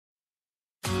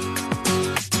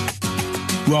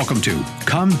Welcome to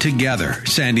Come Together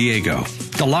San Diego,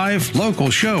 the live local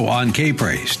show on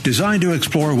K-Praise, designed to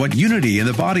explore what unity in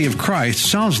the body of Christ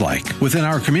sounds like within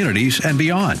our communities and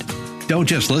beyond. Don't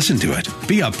just listen to it,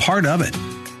 be a part of it.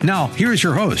 Now, here's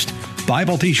your host,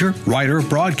 Bible teacher, writer,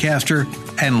 broadcaster,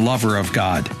 and lover of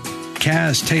God,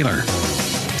 Kaz Taylor.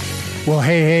 Well,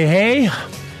 hey.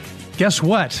 Guess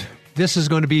what? This is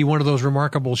going to be one of those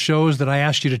remarkable shows that I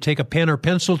asked you to take a pen or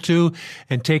pencil to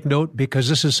and take note, because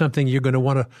this is something you're going to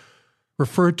want to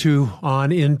refer to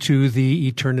on into the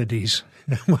eternities.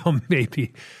 Well,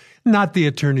 maybe not the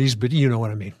eternities, but you know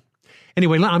what I mean.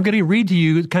 Anyway, I'm going to read to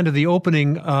you kind of the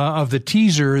opening of the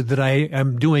teaser that I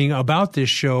am doing about this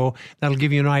show. That'll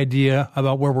give you an idea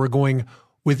about where we're going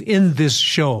within this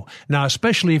show. Now,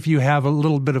 especially if you have a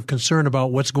little bit of concern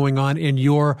about what's going on in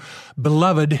your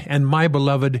beloved and my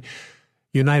beloved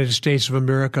United States of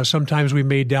America. Sometimes we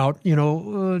may doubt,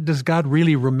 does God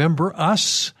really remember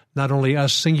us? Not only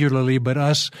us singularly, but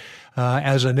us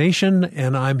as a nation.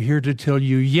 And I'm here to tell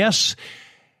you yes.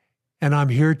 And I'm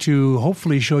here to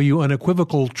hopefully show you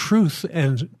unequivocal truth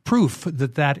and proof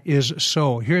that that is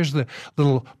so. Here's the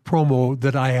little promo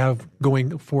that I have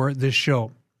going for this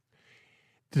show.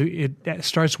 It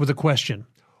starts with a question.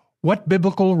 What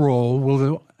biblical role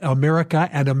will America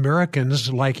and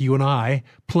Americans like you and I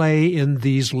play in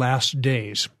these last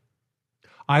days?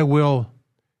 I will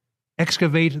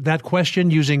excavate that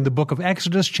question using the book of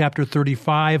Exodus, chapter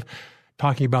 35,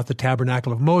 talking about the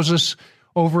tabernacle of Moses,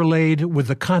 overlaid with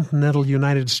the continental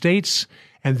United States,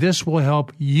 and this will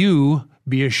help you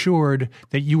be assured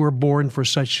that you were born for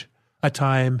such a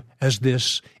time as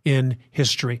this in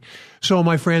history. So,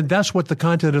 my friend, that's what the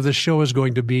content of this show is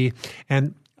going to be.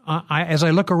 And as I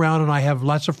look around and I have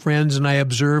lots of friends and I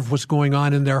observe what's going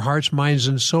on in their hearts, minds,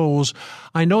 and souls,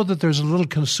 I know that there's a little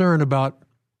concern about,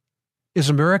 is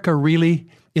America really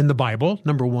in the Bible,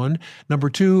 number one?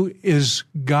 Number two, is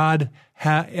God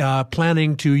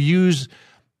planning to use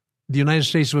the United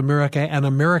States of America and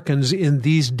Americans in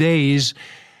these days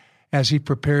as he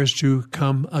prepares to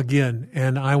come again?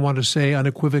 And I want to say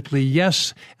unequivocally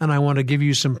yes, and I want to give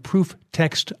you some proof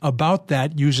text about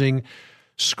that using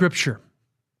Scripture.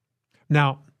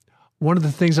 Now, one of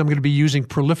the things I'm going to be using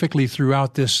prolifically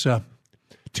throughout this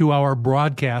 2-hour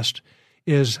broadcast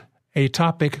is a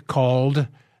topic called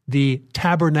the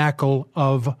Tabernacle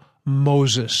of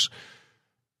Moses.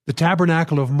 The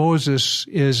Tabernacle of Moses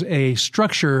is a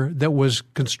structure that was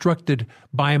constructed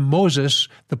by Moses,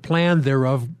 the plan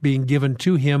thereof being given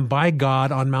to him by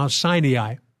God on Mount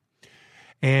Sinai.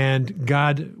 And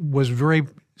God was very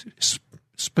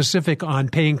specific on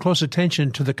paying close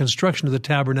attention to the construction of the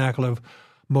Tabernacle of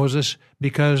Moses,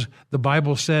 because the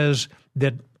Bible says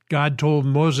that God told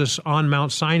Moses on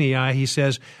Mount Sinai, he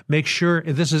says, make sure,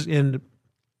 this is in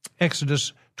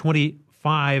Exodus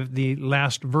 25, the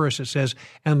last verse, it says,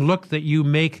 and look that you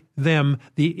make them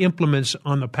the implements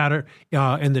on the pattern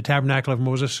in the tabernacle of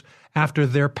Moses after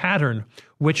their pattern,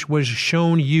 which was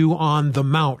shown you on the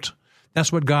mount.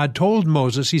 That's what God told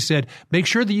Moses. He said, make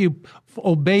sure that you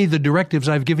obey the directives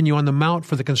I've given you on the mount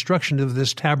for the construction of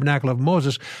this tabernacle of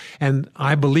Moses. And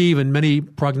I believe, and many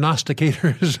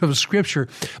prognosticators of Scripture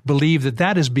believe, that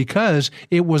that is because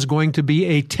it was going to be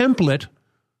a template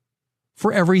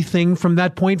for everything from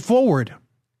that point forward.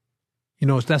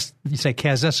 You say,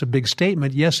 Kaz, that's a big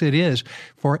statement. Yes, it is.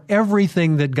 For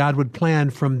everything that God would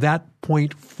plan from that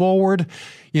point forward.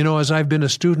 As I've been a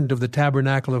student of the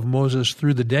Tabernacle of Moses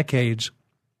through the decades,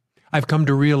 I've come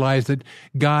to realize that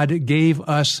God gave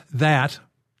us that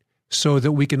so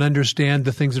that we can understand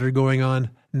the things that are going on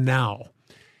now.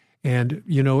 And,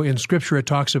 in Scripture, it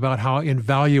talks about how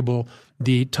invaluable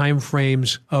the time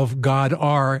frames of God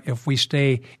are if we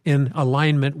stay in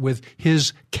alignment with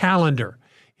His calendar.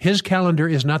 His calendar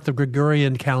is not the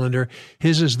Gregorian calendar.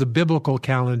 His is the biblical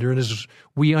calendar. And as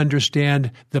we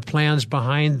understand the plans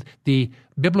behind the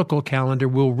biblical calendar,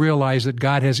 we'll realize that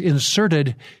God has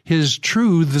inserted His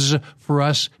truths for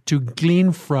us to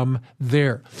glean from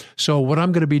there. So what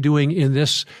I'm going to be doing in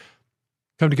this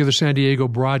Come Together San Diego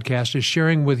broadcast is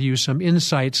sharing with you some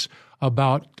insights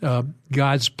about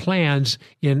God's plans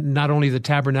in not only the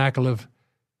Tabernacle of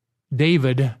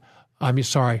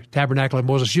Tabernacle of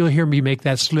Moses. You'll hear me make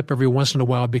that slip every once in a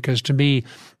while, because to me,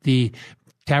 the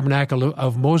Tabernacle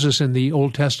of Moses in the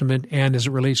Old Testament, and as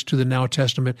it relates to the New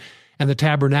Testament, and the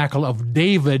Tabernacle of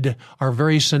David are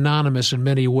very synonymous in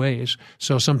many ways.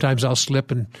 So sometimes I'll slip,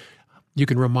 and you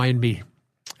can remind me,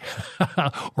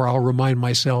 or I'll remind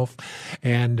myself.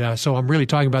 And so I'm really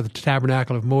talking about the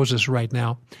Tabernacle of Moses right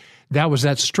now. That was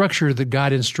that structure that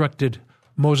God instructed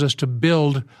Moses to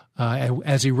build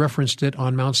as he referenced it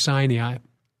on Mount Sinai.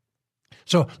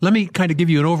 So let me kind of give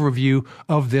you an overview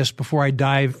of this before I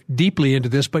dive deeply into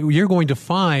this. But you're going to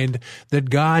find that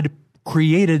God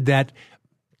created that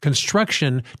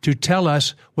construction to tell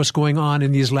us what's going on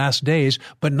in these last days,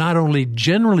 but not only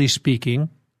generally speaking,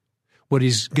 what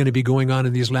is going to be going on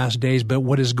in these last days, but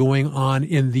what is going on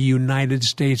in the United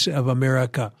States of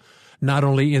America. Not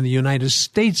only in the United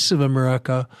States of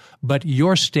America, but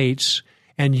your states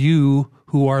and you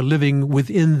who are living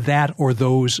within that or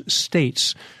those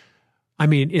states. I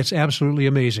mean, it's absolutely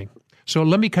amazing. So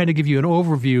let me kind of give you an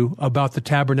overview about the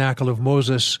tabernacle of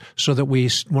Moses so that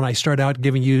when I start out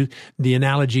giving you the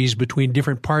analogies between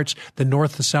different parts, the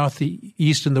north, the south, the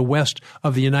east, and the west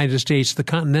of the United States, the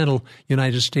continental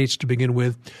United States to begin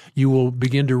with, you will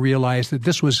begin to realize that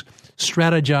this was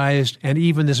strategized, and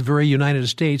even this very United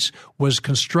States was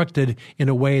constructed in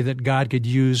a way that God could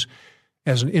use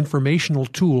as an informational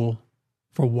tool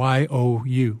for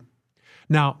YOU.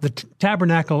 Now, the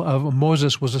tabernacle of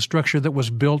Moses was a structure that was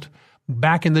built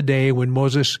back in the day when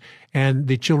Moses and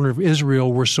the children of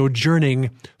Israel were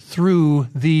sojourning through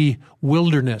the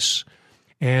wilderness.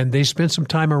 And they spent some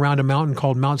time around a mountain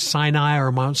called Mount Sinai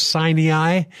or Mount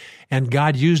Sinai, and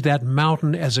God used that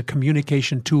mountain as a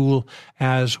communication tool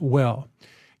as well.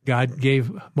 God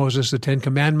gave Moses the Ten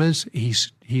Commandments.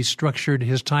 He structured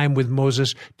his time with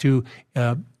Moses to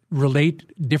relate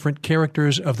different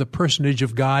characters of the personage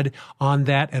of God on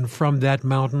that and from that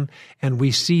mountain, and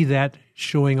we see that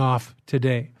showing off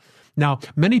today. Now,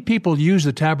 many people use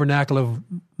the tabernacle of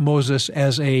Moses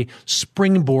as a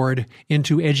springboard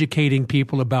into educating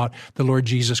people about the Lord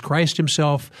Jesus Christ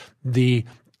himself, the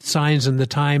signs and the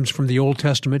times from the Old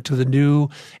Testament to the New,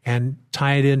 and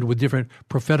tie it in with different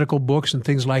prophetical books and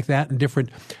things like that, and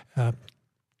different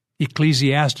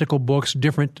ecclesiastical books,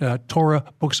 different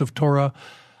books of Torah.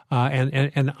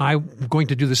 And I'm going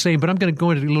to do the same, but I'm going to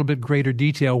go into a little bit greater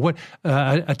detail. What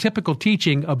a typical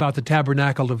teaching about the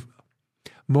tabernacle of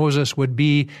Moses would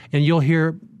be, and you'll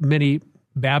hear many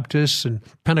Baptists and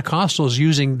Pentecostals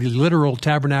using the literal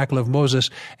tabernacle of Moses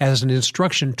as an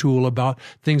instruction tool about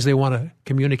things they want to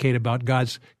communicate about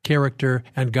God's character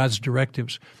and God's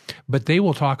directives. But they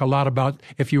will talk a lot about,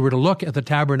 if you were to look at the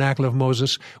tabernacle of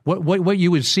Moses, what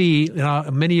you would see,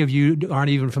 many of you aren't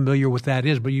even familiar with that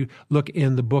is, but you look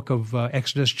in the book of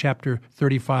Exodus chapter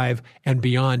 35 and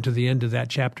beyond to the end of that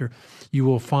chapter, you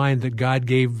will find that God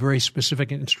gave very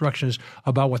specific instructions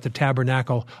about what the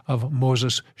tabernacle of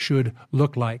Moses should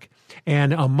look like.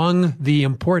 And among the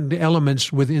important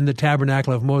elements within the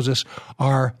tabernacle of Moses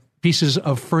are pieces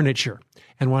of furniture.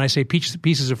 And when I say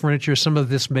pieces of furniture, some of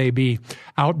this may be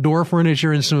outdoor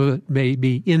furniture and some of it may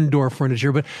be indoor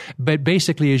furniture. But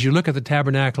basically, as you look at the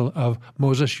tabernacle of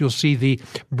Moses, you'll see the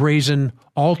brazen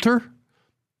altar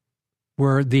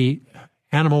where the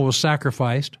animal was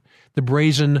sacrificed, the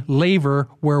brazen laver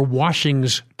where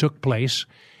washings took place,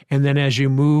 and then as you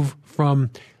move from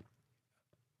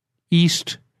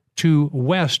east to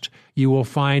west, you will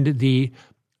find the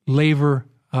laver,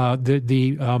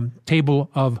 the table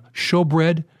of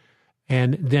showbread,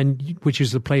 and then which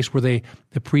is the place where the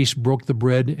priests broke the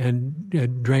bread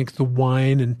and drank the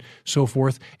wine and so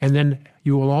forth. And then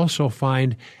you will also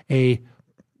find a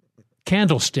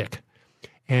candlestick,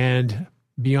 and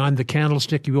beyond the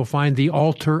candlestick, you will find the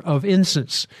altar of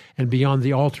incense. And beyond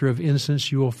the altar of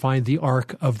incense, you will find the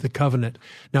Ark of the Covenant.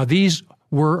 Now, these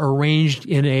were arranged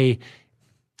in a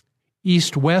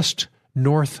east-west,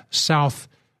 north-south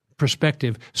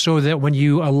perspective, so that when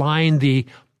you align the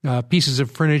pieces of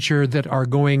furniture that are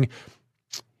going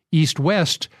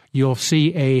east-west, you'll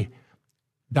see a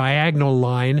diagonal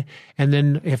line. And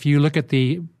then if you look at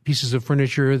the pieces of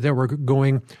furniture that were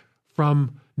going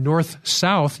from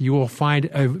north-south, you will find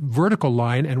a vertical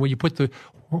line, and when you put the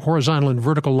horizontal and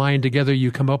vertical line together, you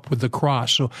come up with the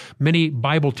cross. So many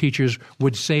Bible teachers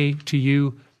would say to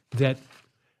you that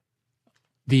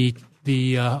the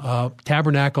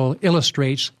tabernacle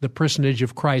illustrates the personage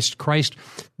of Christ. Christ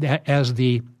as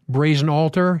the brazen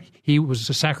altar, he was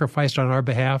sacrificed on our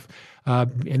behalf,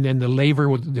 and then the laver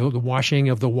with the washing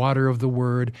of the water of the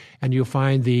word, and you'll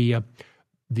find the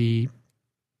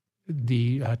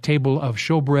table of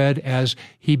showbread as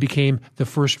he became the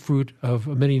first fruit of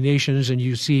many nations, and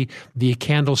you see the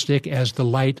candlestick as the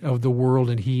light of the world,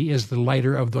 and he is the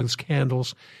lighter of those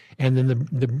candles. And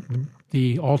then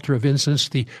the altar of incense,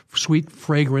 the sweet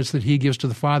fragrance that he gives to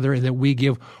the Father and that we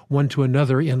give one to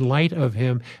another in light of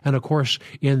him. And of course,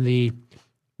 in the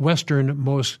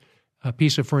westernmost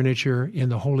piece of furniture in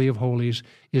the Holy of Holies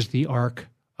is the Ark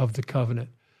of the Covenant.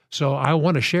 So I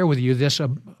want to share with you this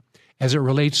as it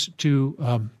relates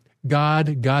to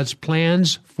God's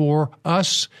plans for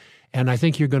us And I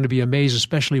think you're going to be amazed,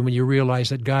 especially when you realize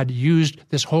that God used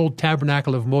this whole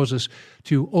tabernacle of Moses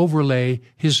to overlay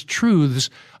his truths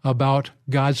about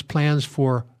God's plans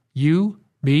for you,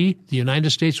 me, the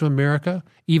United States of America,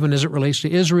 even as it relates to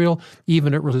Israel,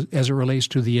 even as it relates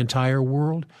to the entire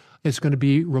world. It's going to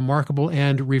be remarkable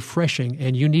and refreshing.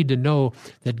 And you need to know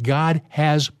that God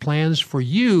has plans for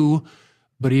you,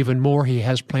 but even more, he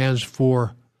has plans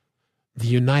for the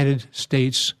United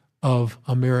States of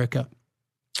America.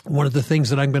 One of the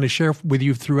things that I'm going to share with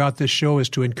you throughout this show is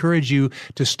to encourage you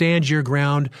to stand your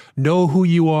ground, know who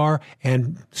you are,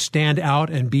 and stand out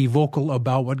and be vocal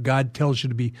about what God tells you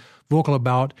to be vocal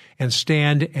about, and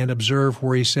stand and observe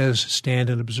where he says stand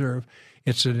and observe.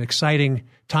 It's an exciting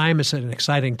time. It's an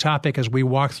exciting topic as we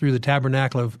walk through the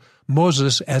tabernacle of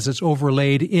Moses as it's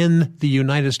overlaid in the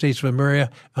United States of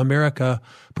America,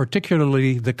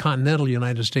 particularly the continental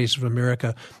United States of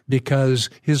America, because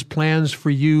his plans for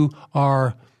you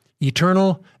are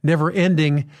eternal, never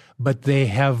ending, but they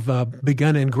have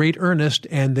begun in great earnest,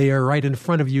 and they are right in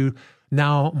front of you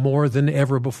now more than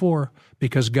ever before,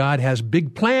 because God has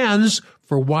big plans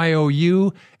for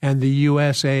YOU and the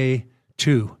USA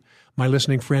too. My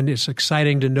listening friend, it's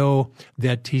exciting to know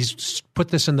that he's put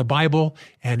this in the Bible,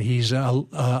 and he's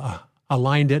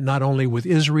aligned it not only with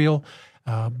Israel,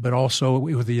 but also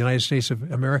with the United States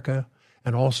of America,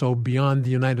 and also beyond the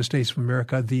United States of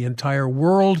America, the entire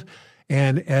world.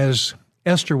 And as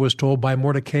Esther was told by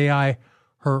Mordecai,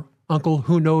 her uncle,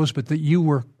 who knows, but that you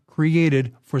were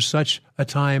created for such a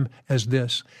time as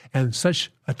this. And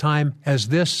such a time as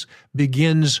this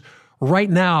begins right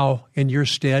now in your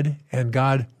stead, and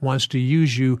God wants to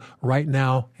use you right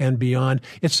now and beyond.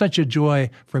 It's such a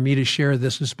joy for me to share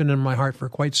this. It's been in my heart for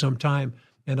quite some time,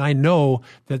 and I know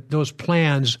that those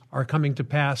plans are coming to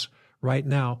pass right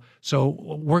now. So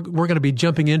we're going to be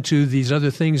jumping into these other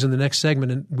things in the next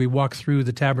segment, and we walk through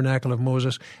the tabernacle of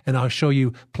Moses, and I'll show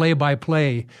you play by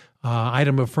play,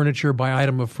 item of furniture by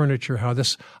item of furniture, how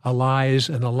this allies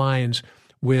and aligns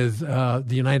with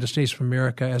the United States of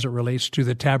America as it relates to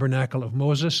the tabernacle of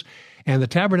Moses. And the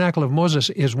tabernacle of Moses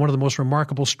is one of the most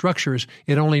remarkable structures.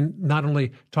 It not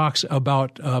only talks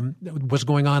about what's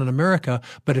going on in America,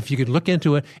 but if you could look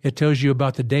into it, it tells you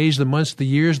about the days, the months, the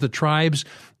years, the tribes,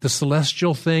 the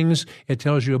celestial things. It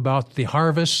tells you about the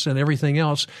harvests and everything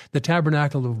else. The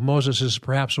tabernacle of Moses is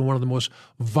perhaps one of the most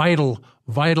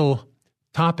vital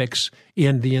topics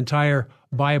in the entire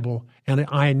Bible. And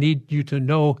I need you to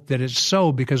know that it's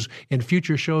so, because in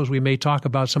future shows we may talk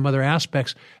about some other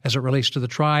aspects as it relates to the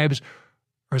tribes,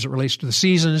 or as it relates to the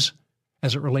seasons,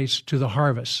 as it relates to the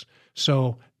harvest.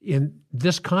 So in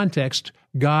this context,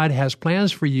 God has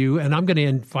plans for you, and I'm going to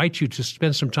invite you to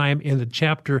spend some time in the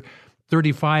chapter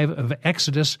 35 of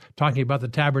Exodus, talking about the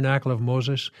tabernacle of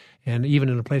Moses, and even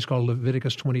in a place called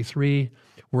Leviticus 23,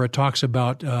 where it talks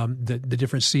about the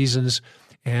different seasons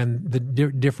and the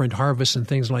different harvests and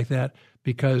things like that,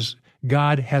 because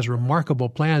God has remarkable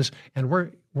plans, and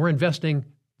we're investing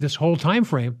this whole time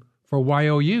frame for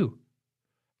YOU.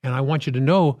 And I want you to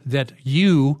know that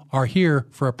you are here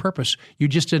for a purpose. You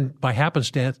just didn't, by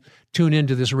happenstance, tune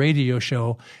into this radio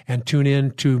show and tune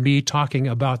in to me talking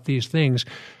about these things,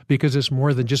 because it's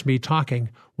more than just me talking.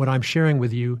 What I'm sharing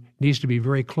with you needs to be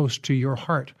very close to your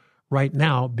heart right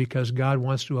now, because God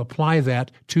wants to apply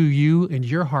that to you and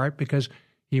your heart, because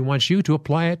he wants you to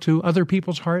apply it to other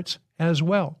people's hearts as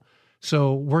well.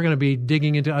 So we're going to be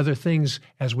digging into other things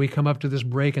as we come up to this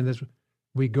break, and as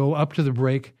we go up to the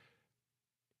break.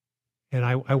 And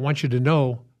I want you to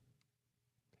know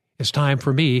it's time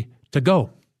for me to go.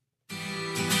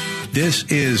 This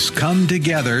is Come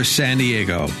Together San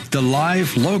Diego, the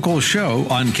live local show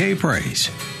on K-Praise.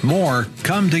 More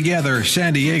Come Together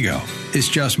San Diego is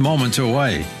just moments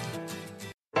away.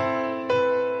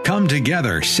 Come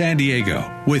Together San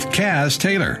Diego with Kaz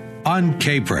Taylor on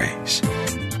K-Praise.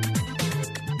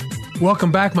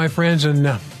 Welcome back, my friends,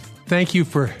 and thank you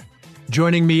for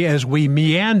joining me as we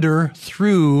meander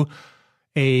through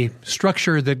a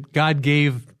structure that God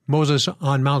gave Moses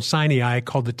on Mount Sinai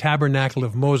called the Tabernacle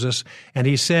of Moses. And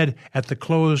he said at the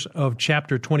close of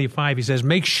chapter 25, he says,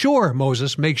 "Make sure,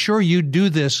 Moses, make sure you do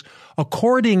this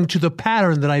according to the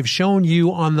pattern that I've shown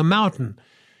you on the mountain."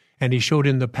 And he showed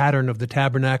him the pattern of the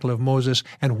tabernacle of Moses.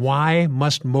 And why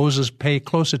must Moses pay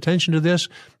close attention to this?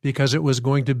 Because it was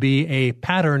going to be a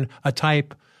pattern, a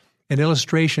type, an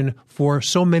illustration for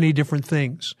so many different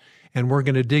things. And we're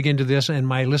going to dig into this. And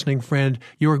my listening friend,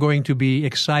 you are going to be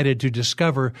excited to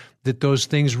discover that those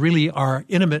things really are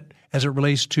intimate as it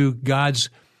relates to God's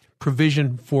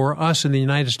provision for us in the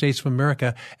United States of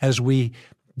America as we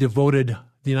devoted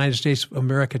the United States of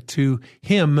America to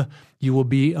him, you will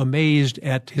be amazed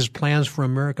at his plans for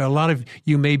America. A lot of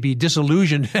you may be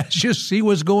disillusioned as you see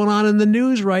what's going on in the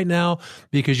news right now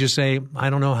because you say, I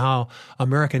don't know how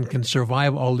America can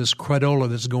survive all this cradola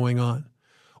that's going on.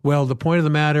 Well, the point of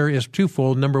the matter is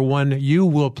twofold. Number one, you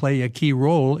will play a key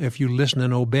role if you listen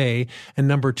and obey. And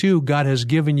number two, God has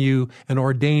given you an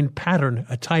ordained pattern,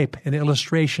 a type, an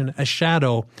illustration, a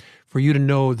shadow for you to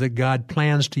know that God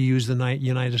plans to use the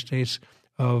United States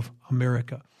of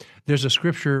America. There's a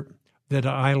scripture that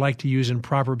I like to use in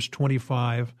Proverbs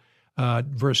 25,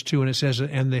 verse 2, and it says,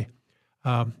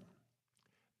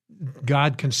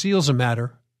 God conceals a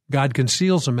matter,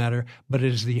 but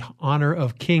it is the honor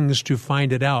of kings to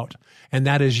find it out. And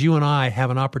that is you and I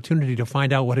have an opportunity to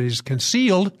find out what it is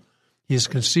concealed. He has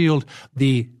concealed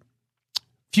the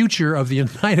future of the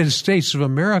United States of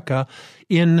America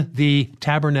in the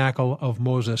tabernacle of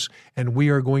Moses. And we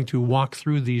are going to walk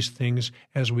through these things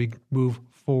as we move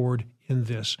forward in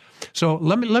this. So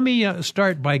let me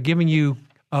start by giving you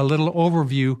a little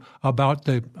overview about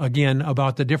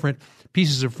the different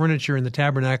pieces of furniture in the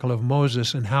tabernacle of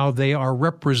Moses and how they are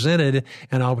represented,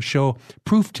 and I'll show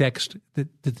proof text that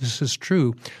this is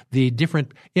true, the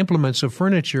different implements of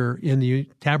furniture in the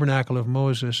tabernacle of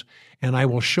Moses, and I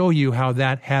will show you how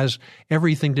that has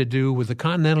everything to do with the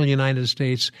continental United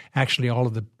States, actually all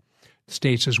of the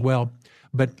states as well.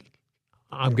 But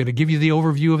I'm going to give you the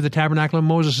overview of the tabernacle of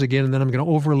Moses again, and then I'm going to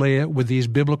overlay it with these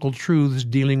biblical truths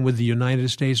dealing with the United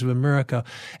States of America.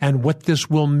 And what this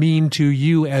will mean to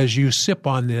you as you sip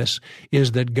on this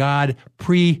is that God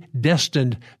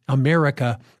predestined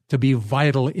America to be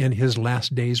vital in his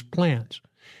last days plans.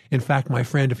 In fact, my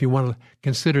friend, if you want to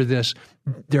consider this,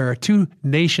 there are two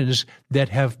nations that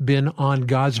have been on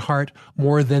God's heart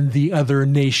more than the other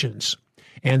nations.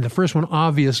 And the first one,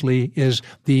 obviously, is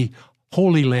the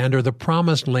Holy Land, or the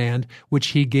Promised Land, which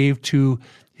he gave to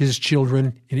his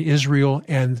children in Israel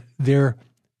and their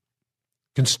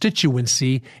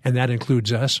constituency, and that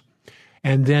includes us.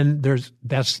 And then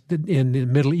that's in the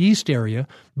Middle East area.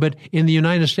 But in the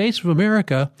United States of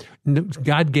America,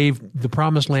 God gave the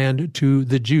Promised Land to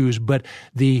the Jews, but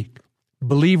the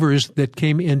believers that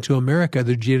came into America,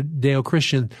 the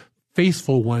Judeo-Christian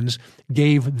faithful ones,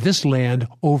 gave this land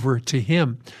over to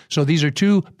him. So these are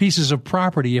two pieces of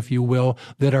property, if you will,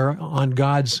 that are on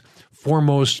God's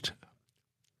foremost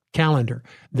calendar.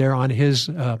 They're on his,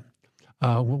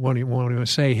 what do you want to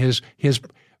say, his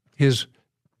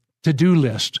to-do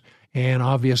list. And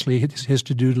obviously his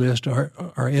to-do list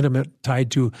are intimate,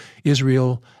 tied to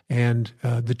Israel and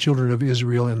the children of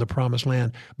Israel and the Promised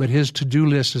Land. But his to-do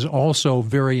list is also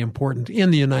very important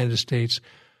in the United States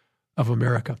of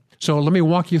America. So let me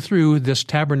walk you through this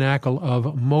tabernacle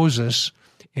of Moses,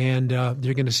 and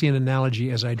you're going to see an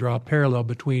analogy as I draw a parallel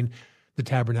between the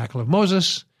tabernacle of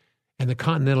Moses and the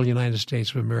continental United States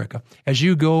of America. As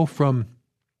you go from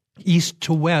east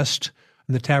to west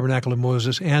in the tabernacle of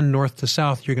Moses and north to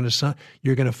south, you're going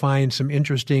to find some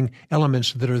interesting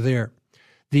elements that are there.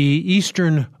 The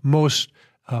easternmost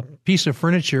piece of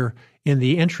furniture in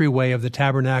the entryway of the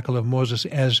tabernacle of Moses,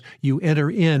 as you enter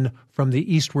in from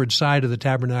the eastward side of the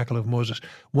tabernacle of Moses,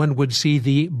 one would see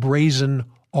the brazen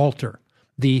altar.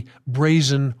 The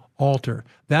brazen altar.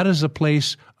 That is a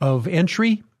place of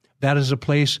entry. That is a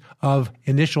place of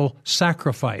initial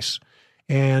sacrifice.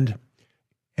 And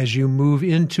as you move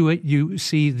into it, you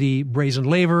see the brazen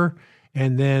laver,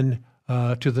 and then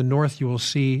to the north you will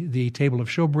see the table of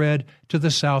showbread. To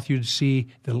the south you'd see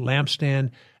the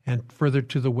lampstand. And further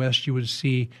to the west, you would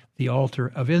see the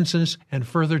altar of incense, and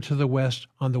further to the west,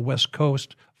 on the west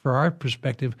coast, for our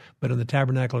perspective, but in the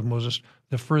tabernacle of Moses,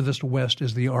 the furthest west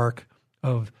is the Ark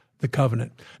of the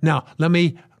Covenant. Now, let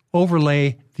me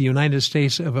overlay the United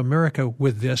States of America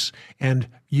with this, and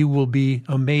you will be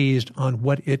amazed on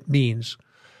what it means.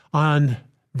 On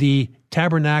the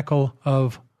tabernacle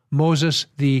of Moses,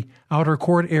 the outer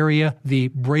court area, the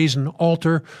brazen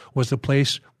altar, was the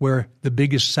place where the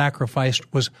biggest sacrifice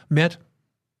was met.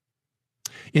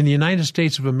 In the United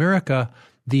States of America,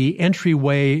 the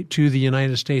entryway to the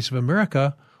United States of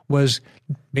America was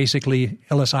basically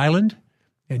Ellis Island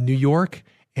and New York,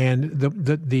 and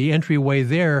the entryway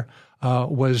there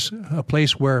was a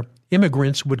place where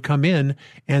immigrants would come in,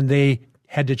 and they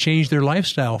had to change their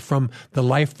lifestyle from the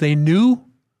life they knew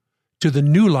to the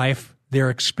new life they're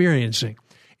experiencing.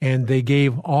 And they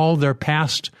gave all their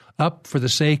past up for the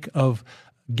sake of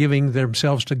giving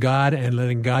themselves to God and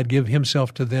letting God give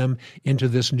himself to them into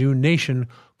this new nation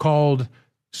called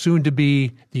soon to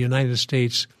be the United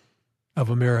States of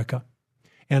America.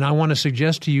 And I want to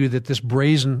suggest to you that this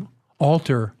brazen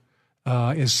altar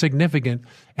is significant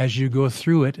as you go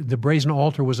through it. The brazen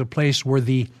altar was a place where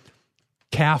the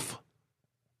calf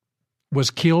was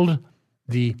killed,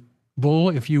 the bull,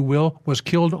 if you will, was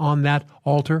killed on that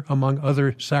altar among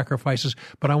other sacrifices.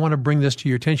 But I want to bring this to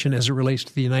your attention as it relates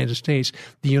to the United States.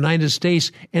 The United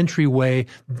States entryway,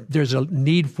 there's a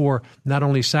need for not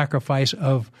only sacrifice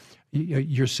of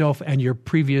yourself and your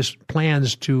previous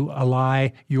plans to ally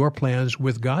your plans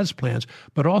with God's plans,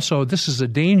 but also this is a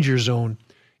danger zone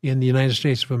in the United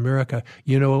States of America.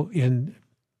 You know, in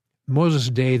Moses'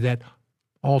 day, that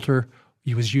altar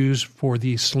was used for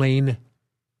the slain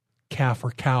calf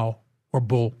or cow or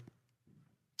bull.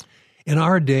 In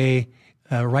our day,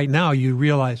 right now, you'll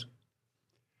realize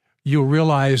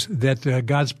that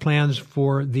God's plans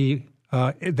for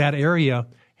that area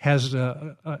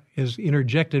is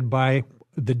interjected by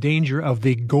the danger of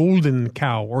the golden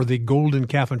cow or the golden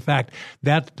calf. In fact,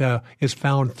 that is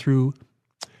found through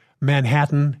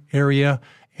Manhattan area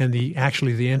and the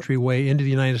entryway into the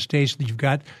United States. You've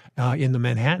got in the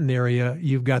Manhattan area,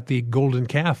 you've got the golden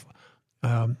calf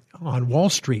on Wall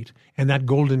Street. And that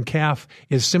golden calf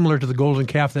is similar to the golden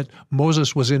calf that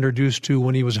Moses was introduced to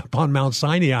when he was up on Mount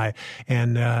Sinai.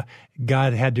 And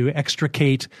God had to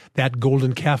extricate that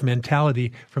golden calf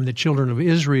mentality from the children of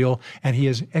Israel. And he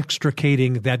is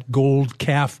extricating that gold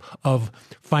calf of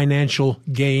financial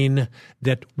gain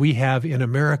that we have in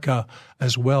America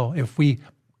as well. If we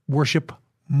worship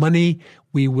money,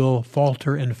 we will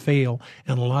falter and fail.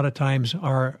 And a lot of times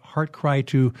our heart cry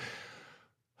to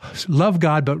love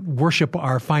God, but worship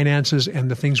our finances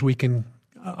and the things we can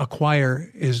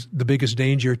acquire is the biggest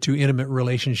danger to intimate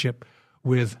relationship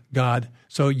with God.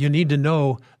 So you need to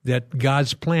know that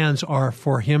God's plans are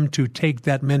for him to take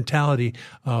that mentality.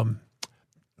 The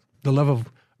love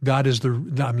of God is the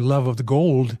love of the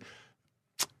gold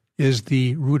is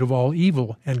the root of all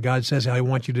evil. And God says, I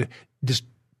want you to just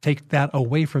take that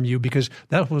away from you, because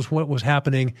that was what was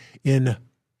happening in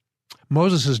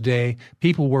Moses' day.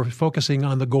 People were focusing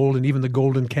on the gold and even the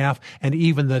golden calf and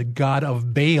even the god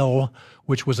of Baal,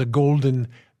 which was a golden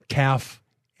calf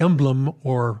emblem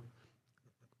or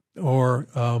what do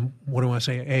I want to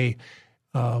say?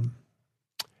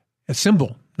 A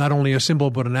symbol, not only a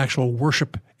symbol, but an actual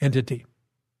worship entity.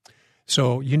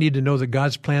 So you need to know that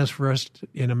God's plans for us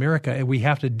in America, and we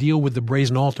have to deal with the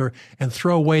brazen altar and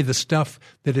throw away the stuff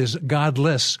that is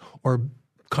godless or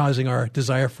causing our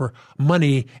desire for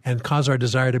money and cause our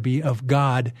desire to be of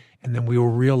God. And then we will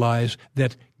realize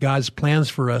that God's plans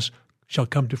for us shall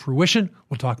come to fruition.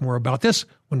 We'll talk more about this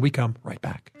when we come right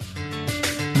back.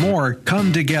 More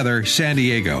Come Together San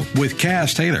Diego with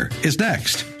Cass Taylor is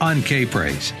next on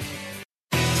K-Praise.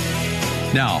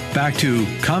 Now, back to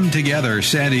Come Together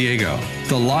San Diego,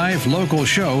 the live local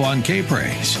show on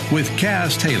K-Praise with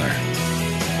Cass Taylor.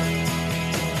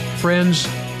 Friends,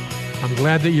 I'm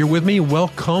glad that you're with me.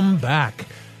 Welcome back.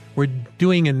 We're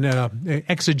doing an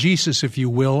exegesis, if you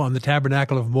will, on the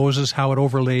Tabernacle of Moses, how it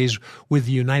overlays with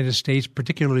the United States,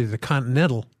 particularly the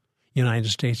continental United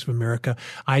States of America.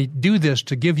 I do this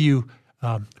to give you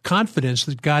confidence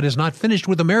that God is not finished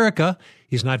with America.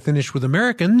 He's not finished with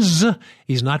Americans.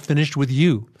 He's not finished with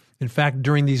you. In fact,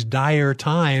 during these dire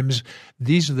times,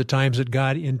 these are the times that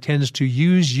God intends to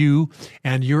use you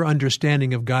and your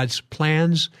understanding of God's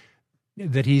plans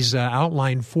that he's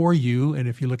outlined for you. And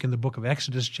if you look in the book of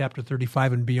Exodus, chapter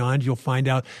 35 and beyond, you'll find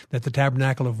out that the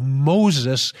tabernacle of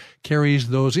Moses carries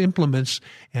those implements.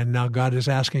 And now God is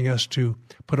asking us to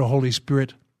put a Holy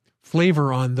Spirit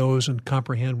flavor on those and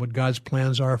comprehend what God's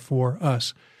plans are for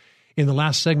us. In the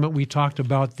last segment, we talked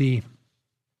about the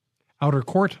outer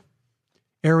court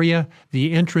area,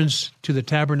 the entrance to the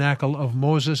tabernacle of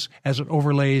Moses as it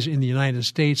overlays in the United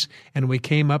States, and we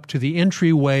came up to the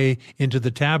entryway into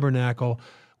the tabernacle,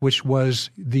 which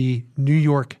was the New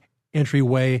York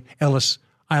entryway, Ellis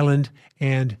Island,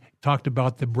 and talked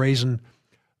about the brazen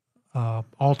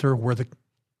altar where the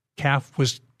calf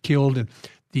was killed. And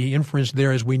the inference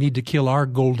there is we need to kill our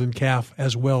golden calf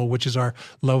as well, which is our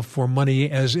love for money,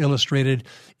 as illustrated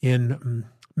in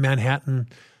Manhattan,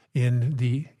 in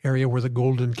the area where the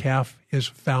golden calf is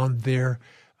found there,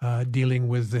 dealing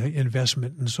with the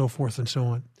investment and so forth and so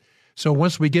on. So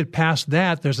once we get past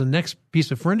that, there's the next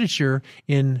piece of furniture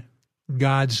in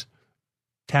God's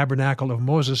tabernacle of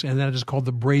Moses, and that is called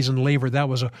the brazen laver. That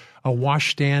was a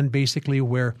washstand, basically,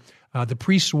 where the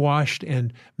priests washed,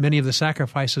 and many of the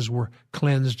sacrifices were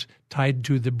cleansed, tied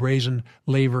to the brazen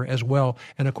laver as well.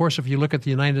 And of course, if you look at the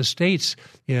United States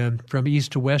from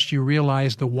east to west, you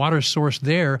realize the water source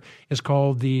there is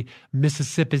called the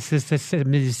Mississippi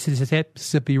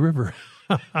River.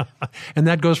 And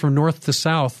that goes from north to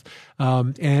south,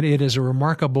 and it is a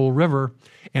remarkable river,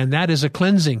 and that is a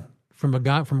cleansing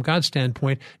from God's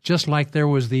standpoint, just like there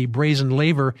was the brazen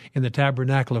laver in the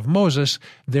tabernacle of Moses,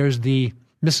 there's the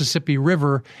Mississippi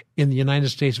River in the United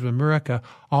States of America,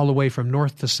 all the way from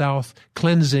north to south,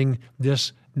 cleansing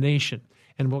this nation.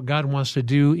 And what God wants to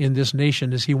do in this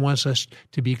nation is he wants us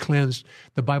to be cleansed.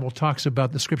 The Bible talks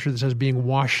about the scripture that says being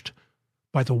washed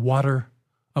by the water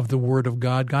of the Word of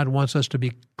God. God wants us to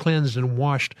be cleansed and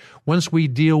washed. Once we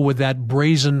deal with that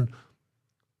brazen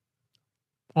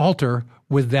altar,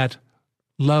 with that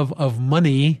love of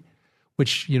money,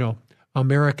 which,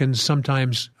 Americans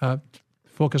sometimes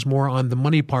focus more on the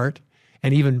money part,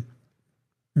 and even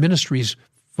ministries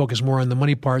focus more on the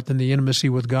money part than the intimacy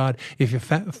with God. If you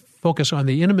focus on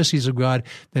the intimacies of God,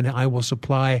 then I will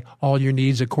supply all your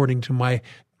needs according to my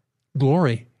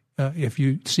glory if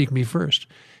you seek me first.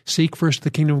 Seek first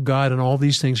the kingdom of God, and all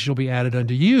these things shall be added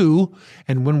unto you.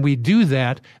 And when we do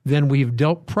that, then we've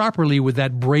dealt properly with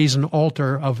that brazen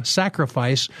altar of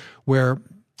sacrifice where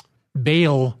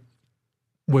Baal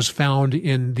was found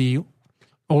in the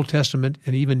Old Testament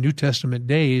and even New Testament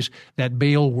days, that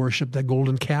Baal worship, that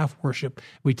golden calf worship.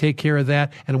 We take care of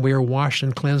that, and we are washed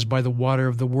and cleansed by the water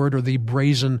of the Word, or the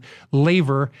brazen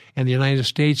laver. And the United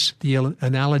States, the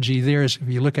analogy there is, if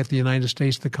you look at the United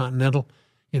States, the continental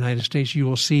United States, you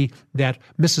will see that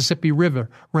Mississippi River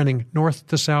running north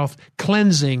to south,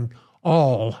 cleansing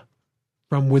all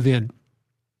from within.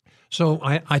 So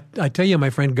I tell you, my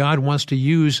friend, God wants to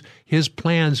use his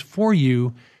plans for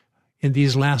you in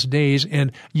these last days,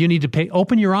 and you need to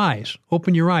open your eyes.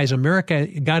 Open your eyes. America,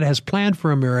 God has planned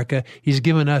for America. He's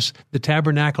given us the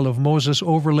tabernacle of Moses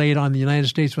overlaid on the United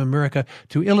States of America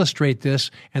to illustrate this,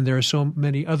 and there are so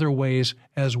many other ways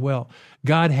as well.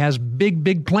 God has big,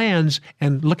 big plans,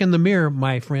 and look in the mirror,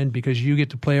 my friend, because you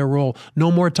get to play a role. No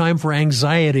more time for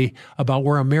anxiety about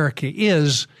where America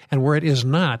is and where it is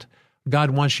not.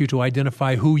 God wants you to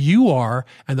identify who you are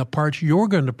and the part you're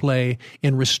going to play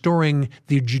in restoring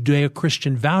the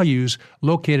Judeo-Christian values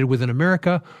located within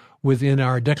America, within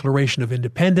our Declaration of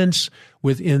Independence,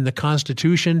 within the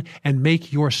Constitution, and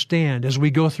make your stand. As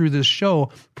we go through this show,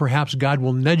 perhaps God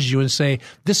will nudge you and say,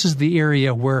 this is the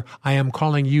area where I am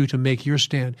calling you to make your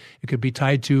stand. It could be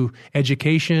tied to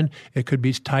education. It could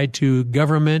be tied to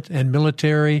government and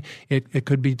military. It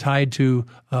could be tied to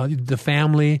the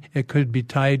family. It could be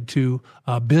tied to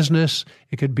business.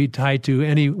 It could be tied to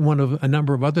any one of a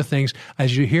number of other things.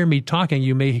 As you hear me talking,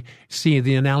 you may see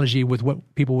the analogy with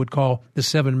what people would call the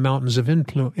 7 mountains of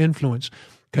influence,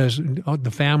 because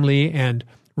the family and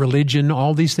religion,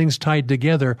 all these things tied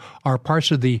together, are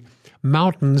parts of the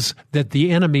mountains that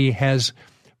the enemy has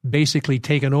basically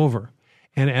taken over.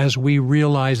 And as we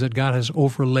realize that God has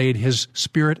overlaid his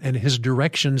spirit and his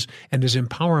directions and his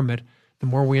empowerment, the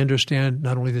more we understand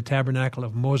not only the tabernacle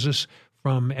of Moses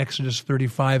from Exodus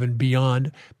 35 and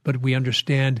beyond, but we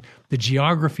understand the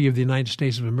geography of the United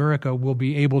States of America, we'll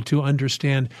be able to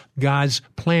understand God's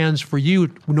plans for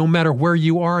you no matter where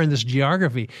you are in this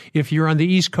geography. If you're on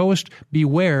the East Coast,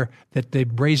 beware that the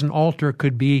brazen altar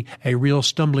could be a real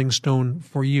stumbling stone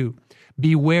for you.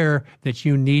 Beware that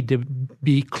you need to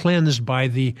be cleansed by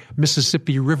the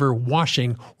Mississippi River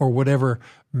washing, or whatever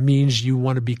means you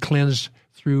want to be cleansed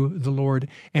through the Lord.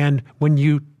 And when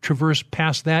you traverse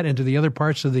past that into the other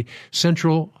parts of the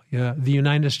central, the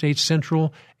United States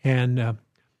central and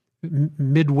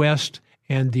Midwest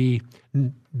and the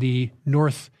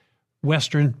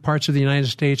northwestern parts of the United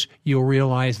States, you'll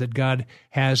realize that God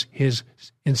has his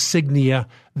insignia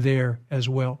there as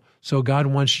well. So God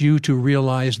wants you to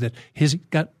realize that he's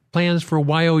got plans for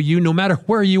YOU, no matter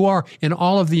where you are in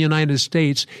all of the United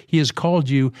States. He has called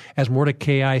you, as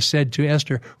Mordecai said to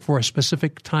Esther, for a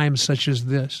specific time such as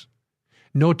this.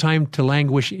 No time to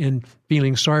languish in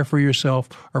feeling sorry for yourself,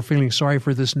 or feeling sorry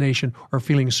for this nation, or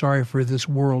feeling sorry for this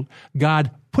world.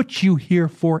 God put you here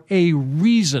for a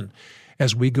reason.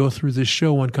 As we go through this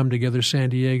show on Come Together San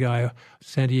Diego,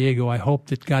 I hope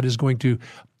that God is going to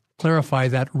clarify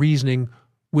that reasoning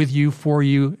with you, for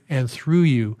you, and through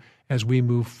you as we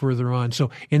move further on.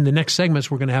 So in the next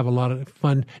segments, we're going to have a lot of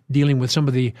fun dealing with some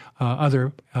of the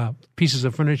other pieces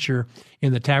of furniture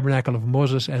in the Tabernacle of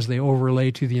Moses as they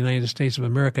overlay to the United States of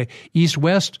America. East,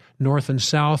 west, north, and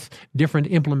south, different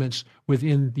implements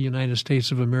within the United States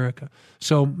of America.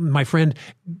 So, my friend,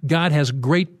 God has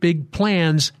great big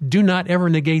plans. Do not ever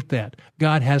negate that.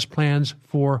 God has plans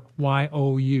for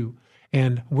YOU.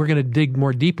 And we're going to dig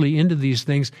more deeply into these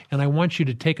things. And I want you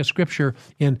to take a scripture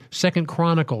in 2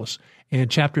 Chronicles and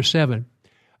chapter 7.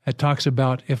 It talks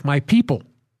about, if my people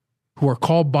who are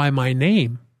called by my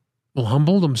name will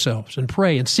humble themselves and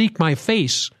pray and seek my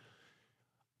face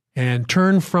and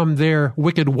turn from their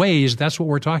wicked ways. That's what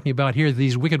we're talking about here,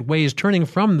 these wicked ways, turning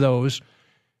from those.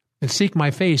 and seek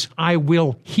my face, I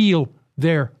will heal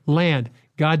their land.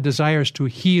 God desires to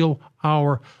heal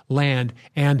our land.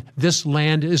 And this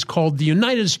land is called the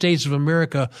United States of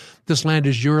America. This land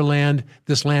is your land.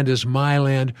 This land is my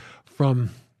land,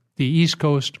 from the East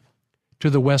Coast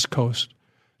to the West Coast,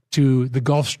 to the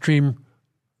Gulf Stream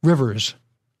rivers,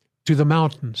 to the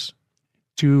mountains,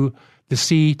 to the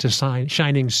sea, to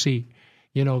shining sea.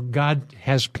 You know, God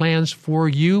has plans for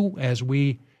you. As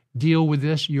we deal with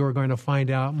this, you're going to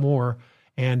find out more.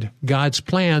 And God's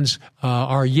plans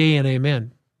are yea and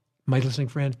amen. My listening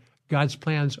friend, God's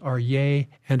plans are yea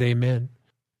and amen.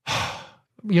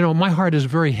 You know, my heart is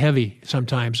very heavy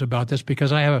sometimes about this,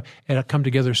 because I have, at Come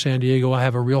Together San Diego, I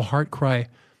have a real heart cry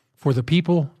for the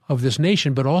people of this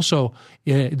nation, but also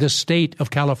this state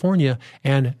of California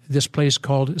and this place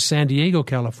called San Diego,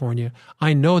 California.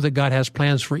 I know that God has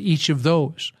plans for each of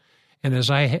those. And as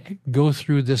I go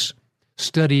through this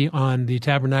study on the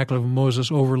Tabernacle of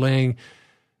Moses overlaying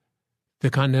the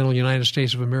continental United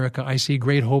States of America, I see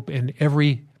great hope in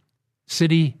every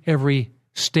city, every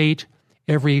state,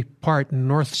 every part,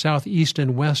 north, south, east,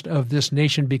 and west of this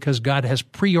nation, because God has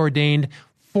preordained,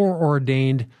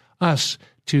 foreordained us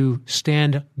to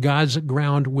stand God's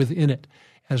ground within it.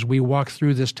 As we walk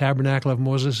through this Tabernacle of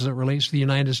Moses as it relates to the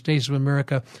United States of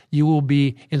America, you will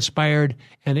be inspired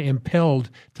and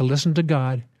impelled to listen to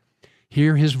God,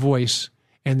 hear his voice,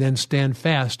 and then stand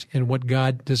fast in what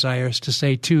God desires to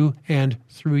say to and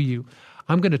through you.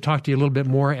 I'm going to talk to you a little bit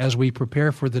more as we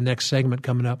prepare for the next segment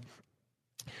coming up.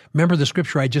 Remember the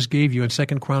scripture I just gave you in 2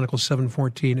 Chronicles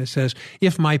 7:14. It says,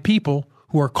 if my people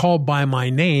who are called by my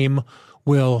name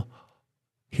will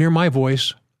hear my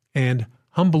voice and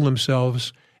humble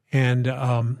themselves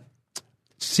and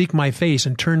seek my face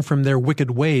and turn from their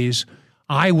wicked ways,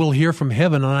 I will hear from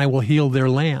heaven and I will heal their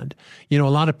land. You know, a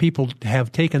lot of people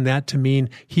have taken that to mean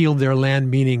heal their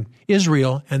land, meaning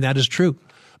Israel, and that is true.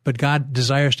 But God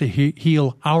desires to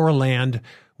heal our land,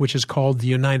 which is called the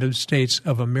United States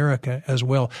of America as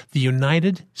well. The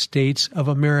United States of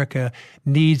America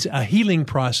needs a healing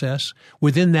process.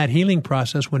 Within that healing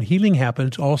process, when healing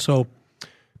happens, also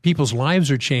people's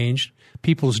lives are changed.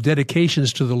 People's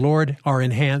dedications to the Lord are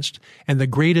enhanced. And the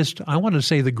greatest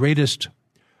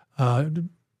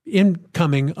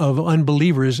incoming of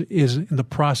unbelievers is in the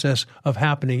process of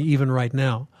happening even right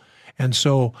now. And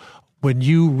so when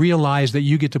you realize that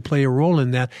you get to play a role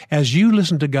in that, as you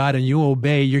listen to God and you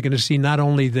obey, you're going to see not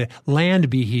only the land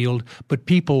be healed, but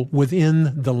people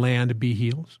within the land be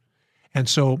healed. And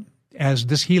so as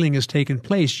this healing has taken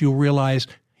place, you'll realize,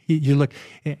 you look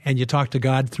and you talk to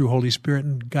God through Holy Spirit,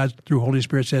 and God through Holy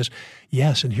Spirit says,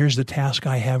 yes, and here's the task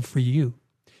I have for you.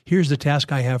 Here's the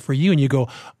task I have for you. And you go,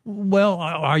 well,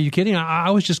 are you kidding?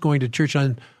 I was just going to church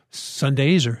on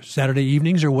Sundays or Saturday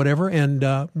evenings or whatever, and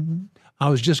I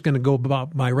was just going to go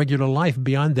about my regular life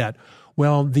beyond that.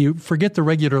 Well, forget the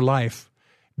regular life,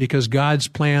 because God's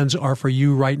plans are for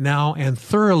you right now and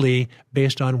thoroughly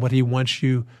based on what he wants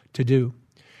you to do.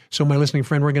 So my listening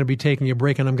friend, we're going to be taking a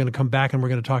break, and I'm going to come back and we're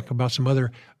going to talk about some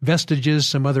other vestiges,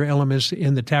 some other elements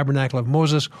in the Tabernacle of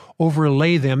Moses,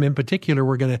 overlay them. In particular,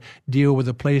 we're going to deal with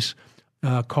a place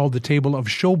called the Table of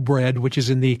Showbread, which is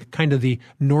in the kind of the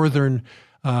northern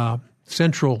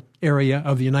central area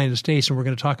of the United States, and we're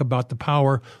going to talk about the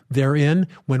power therein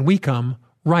when we come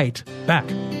right back.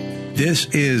 This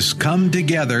is Come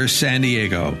Together San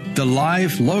Diego, the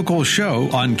live local show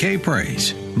on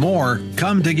K-Praise. More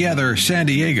Come Together San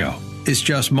Diego is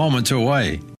just moments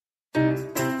away.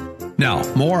 Now,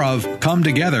 more of Come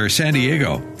Together San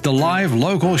Diego, the live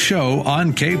local show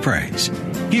on K-Praise.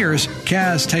 Here's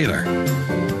Kaz Taylor.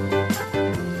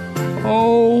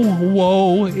 Oh,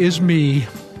 woe is me.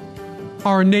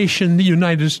 Our nation, the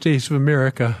United States of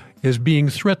America, is being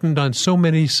threatened on so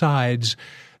many sides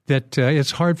that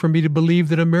it's hard for me to believe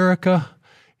that America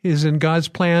is in God's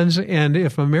plans. And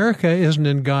if America isn't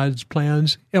in God's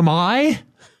plans, am I?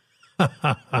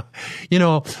 You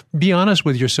know, be honest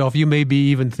with yourself. You may be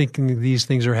even thinking these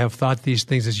things or have thought these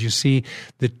things as you see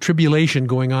the tribulation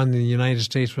going on in the United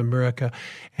States of America.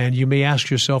 And you may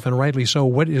ask yourself, and rightly so,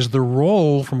 what is the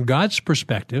role from God's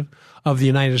perspective of the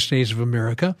United States of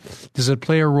America? Does it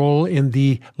play a role in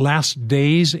the last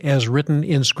days as written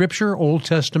in Scripture, Old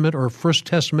Testament or First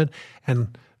Testament,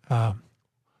 and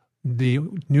the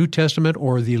New Testament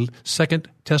or the Second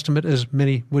Testament, as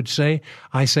many would say?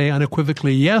 I say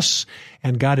unequivocally yes,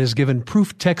 and God has given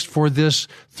proof text for this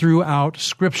throughout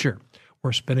Scripture.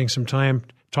 We're spending some time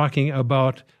talking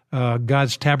about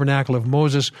God's Tabernacle of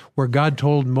Moses, where God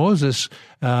told Moses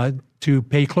to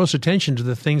pay close attention to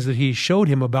the things that he showed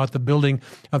him about the building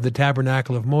of the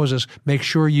Tabernacle of Moses. Make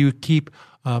sure you keep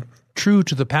true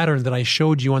to the pattern that I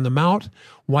showed you on the Mount.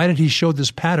 Why did he show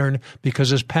this pattern? Because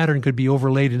this pattern could be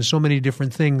overlaid in so many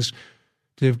different things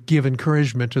to give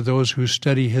encouragement to those who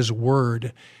study his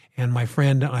word. And my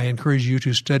friend, I encourage you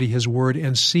to study his word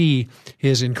and see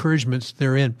his encouragements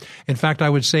therein. In fact, I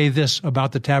would say this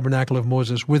about the tabernacle of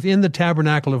Moses. Within the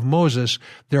tabernacle of Moses,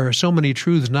 there are so many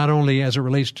truths, not only as it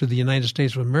relates to the United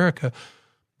States of America,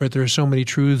 but there are so many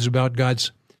truths about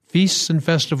God's feasts and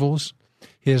festivals,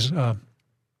 his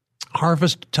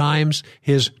harvest times,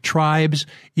 his tribes,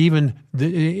 even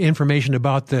the information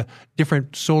about the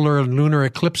different solar and lunar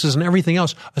eclipses and everything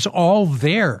else. It's all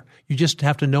there. You just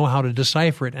have to know how to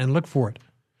decipher it and look for it.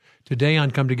 Today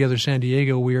on Come Together San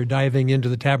Diego, we are diving into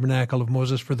the tabernacle of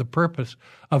Moses for the purpose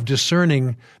of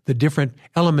discerning the different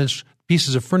elements,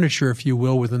 pieces of furniture, if you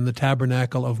will, within the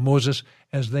tabernacle of Moses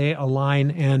as they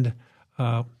align and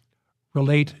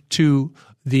relate to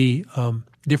the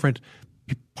different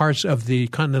parts of the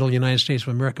continental United States of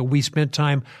America. We spent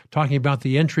time talking about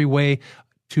the entryway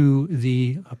to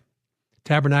the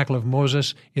tabernacle of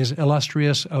Moses is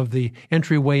illustrious of the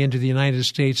entryway into the United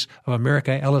States of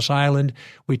America, Ellis Island.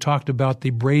 We talked about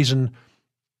the brazen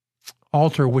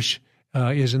altar, which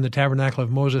is in the tabernacle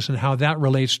of Moses, and how that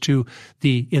relates to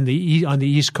on the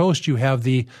East Coast. You have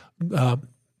the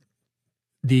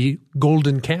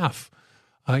golden calf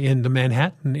in the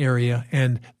Manhattan area,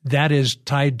 and that is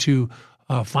tied to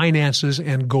finances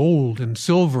and gold and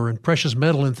silver and precious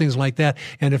metal and things like that.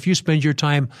 And if you spend your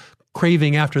time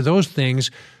craving after those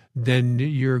things, then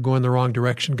you're going the wrong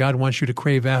direction. God wants you to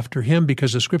crave after him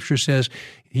because the scripture says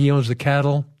he owns the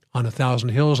cattle on 1,000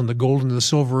 hills, and the gold and the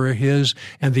silver are his,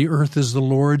 and the earth is the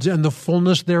Lord's and the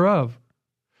fullness thereof.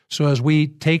 So as we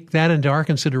take that into our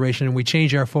consideration and we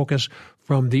change our focus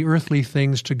from the earthly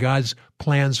things to God's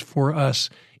plans for us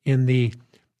in the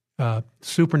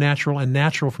supernatural and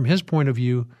natural from his point of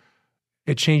view,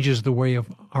 it changes the way of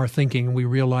our thinking. We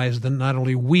realize that not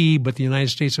only we, but the United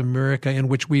States of America in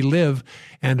which we live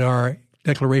and our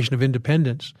Declaration of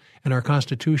Independence and our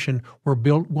Constitution were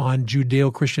built on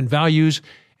Judeo-Christian values,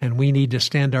 and we need to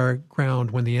stand our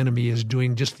ground when the enemy is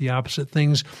doing just the opposite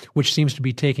things, which seems to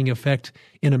be taking effect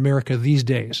in America these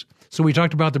days. So we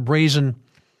talked about the brazen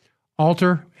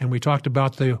altar, and we talked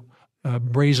about the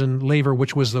brazen laver,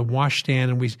 which was the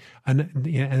washstand, and we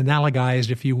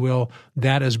analogized, if you will,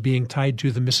 that as being tied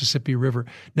to the Mississippi River.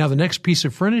 Now, the next piece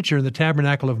of furniture in the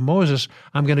tabernacle of Moses,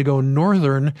 I'm going to go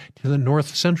northern to the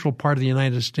north central part of the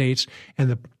United States, and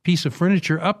the piece of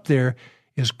furniture up there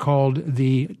is called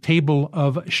the table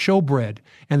of showbread.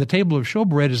 And the table of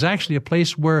showbread is actually a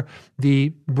place where the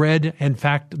bread, in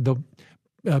fact, the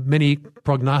many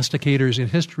prognosticators in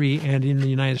history and in the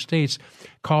United States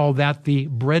call that the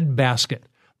bread basket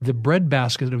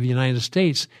of the United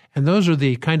States. And those are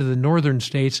the kind of the northern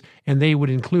states, and they would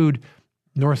include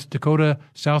North Dakota,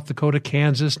 South Dakota,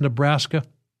 Kansas, Nebraska,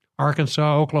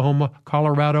 Arkansas, Oklahoma,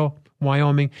 Colorado,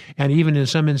 Wyoming, and even in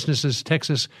some instances,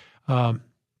 Texas and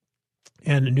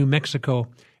New Mexico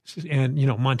and,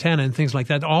 Montana and things like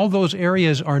that. All those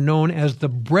areas are known as the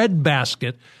bread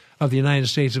basket of the United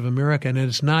States of America. And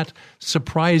it's not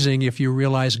surprising if you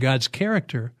realize God's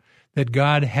character, that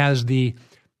God has the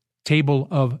table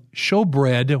of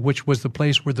showbread, which was the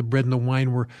place where the bread and the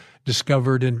wine were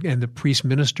discovered and the priest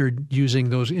ministered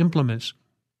using those implements.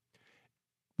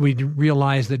 We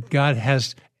realize that God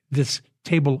has this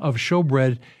table of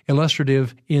showbread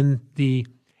illustrative in the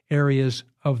areas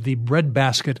of the bread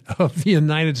basket of the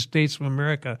United States of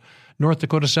America: North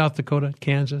Dakota, South Dakota,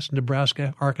 Kansas,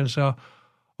 Nebraska, Arkansas,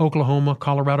 Oklahoma,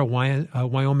 Colorado,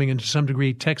 Wyoming, and to some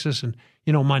degree Texas, and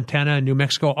Montana and New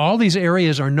Mexico. All these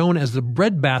areas are known as the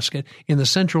bread basket in the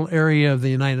central area of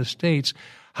the United States.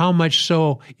 How much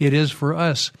so it is for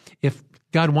us if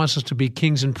God wants us to be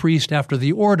kings and priests after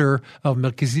the order of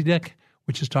Melchizedek,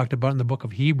 which is talked about in the book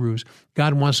of Hebrews.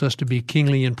 God wants us to be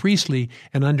kingly and priestly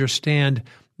and understand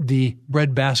the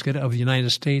bread basket of the United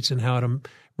States and how it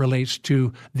relates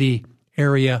to the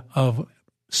area of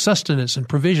sustenance and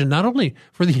provision, not only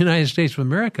for the United States of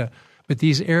America, but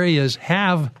these areas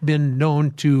have been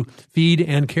known to feed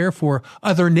and care for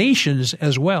other nations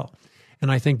as well. And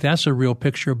I think that's a real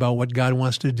picture about what God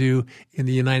wants to do in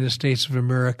the United States of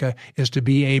America, is to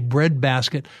be a bread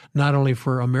basket, not only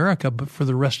for America, but for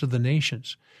the rest of the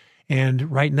nations. And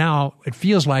right now, it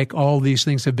feels like all these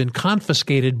things have been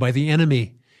confiscated by the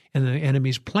enemy and the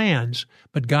enemy's plans,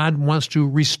 but God wants to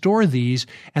restore these,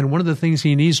 and one of the things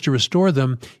he needs to restore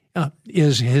them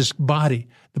is his body.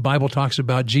 The Bible talks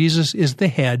about Jesus is the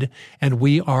head, and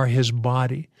we are his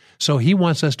body. So he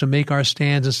wants us to make our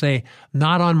stands and say,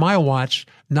 not on my watch,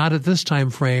 not at this time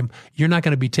frame. You're not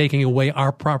going to be taking away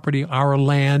our property, our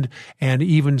land, and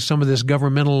even some of this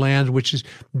governmental land, which is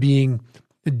being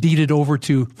deeded over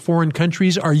to foreign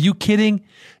countries. Are you kidding?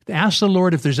 Ask the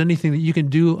Lord if there's anything that you can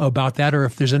do about that, or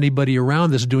if there's anybody around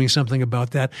that's doing something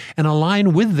about that, and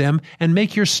align with them and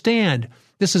make your stand.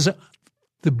 This is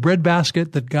the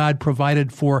breadbasket that God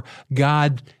provided for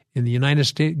God in the United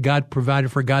States. God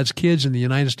provided for God's kids in the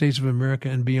United States of America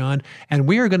and beyond. And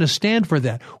we are going to stand for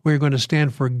that. We're going to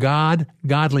stand for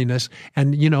godliness.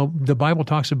 And, the Bible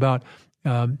talks about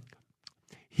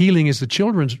healing is the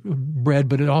children's bread,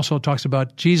 but it also talks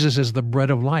about Jesus as the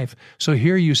bread of life. So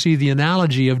here you see the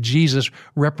analogy of Jesus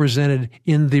represented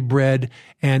in the bread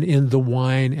and in the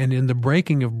wine and in the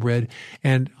breaking of bread.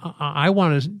 And I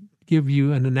want to give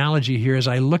you an analogy here as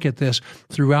I look at this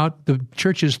throughout the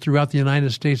churches throughout the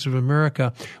United States of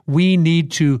America. We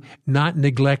need to not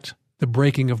neglect the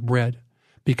breaking of bread,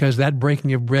 because that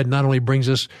breaking of bread not only brings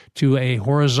us to a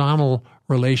horizontal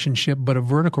relationship, but a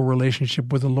vertical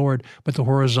relationship with the Lord, but the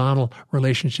horizontal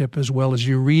relationship as well. As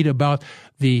you read about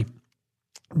the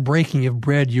breaking of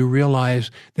bread, you realize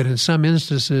that in some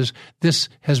instances this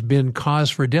has been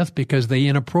cause for death because they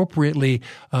inappropriately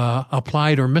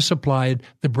applied or misapplied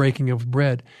the breaking of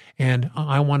bread. And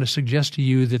I want to suggest to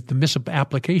you that the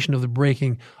misapplication of the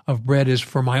breaking of bread is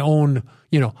for my own,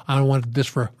 I want this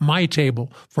for my table,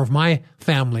 for my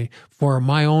family, for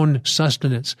my own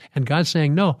sustenance. And God's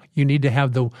saying, no, you need to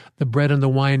have the bread and the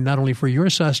wine not only for your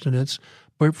sustenance,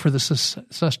 but for the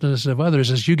sustenance of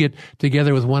others. As you get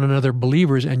together with one another,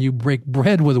 believers, and you break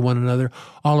bread with one another,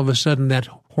 all of a sudden that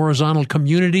horizontal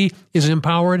community is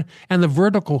empowered, and the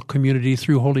vertical community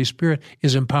through Holy Spirit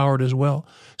is empowered as well.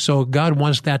 So God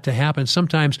wants that to happen.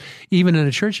 Sometimes, even in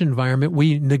a church environment,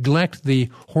 we neglect the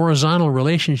horizontal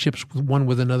relationships one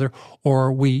with another,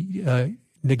 or we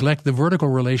neglect the vertical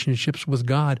relationships with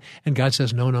God. And God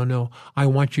says, no. I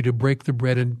want you to break the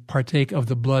bread and partake of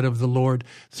the blood of the Lord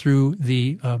through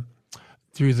the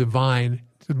vine,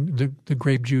 the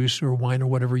grape juice or wine or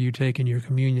whatever you take in your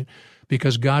communion,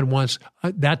 because God wants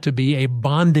that to be a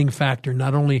bonding factor,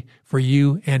 not only for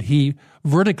you and he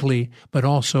vertically, but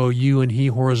also you and he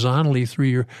horizontally through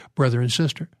your brother and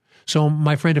sister. So,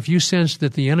 my friend, if you sense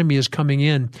that the enemy is coming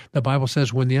in, the Bible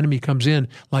says when the enemy comes in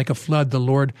like a flood, the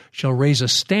Lord shall raise a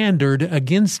standard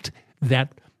against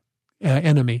that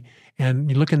enemy. And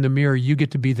you look in the mirror, you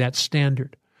get to be that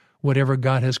standard. Whatever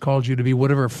God has called you to be,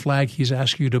 whatever flag he's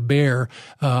asked you to bear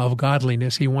of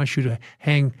godliness, he wants you to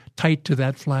hang tight to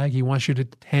that flag. He wants you to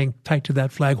hang tight to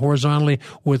that flag horizontally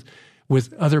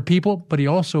with other people, but he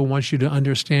also wants you to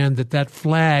understand that that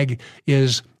flag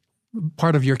is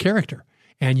part of your character.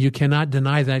 And you cannot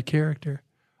deny that character.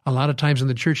 A lot of times in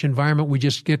the church environment, we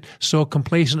just get so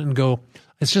complacent and go,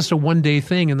 it's just a one-day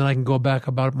thing, and then I can go back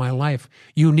about my life.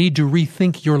 You need to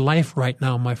rethink your life right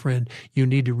now, my friend. You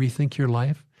need to rethink your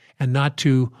life, and not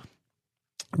to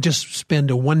just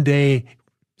spend a one day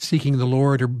seeking the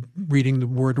Lord or reading the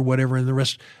Word or whatever, and the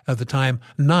rest of the time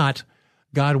not.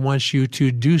 God wants you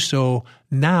to do so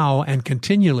now and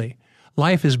continually.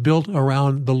 Life is built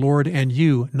around the Lord and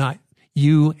you, not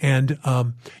you and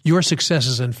your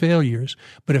successes and failures.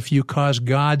 But if you cause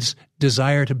God's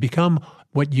desire to become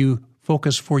what you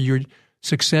focus for your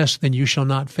success, then you shall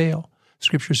not fail.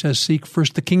 Scripture says, seek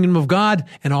first the kingdom of God,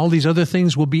 and all these other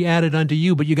things will be added unto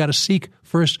you. But you got to seek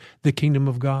first the kingdom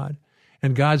of God.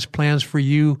 And God's plans for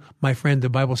you, my friend, the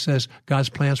Bible says God's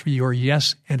plans for you are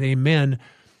yes and amen.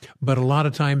 But a lot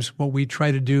of times what we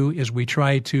try to do is we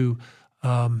try to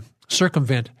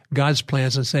circumvent God's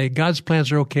plans and say, God's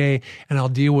plans are okay, and I'll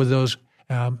deal with those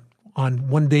on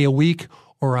one day a week,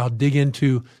 or I'll dig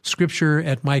into Scripture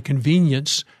at my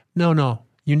convenience. No.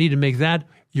 You need to make that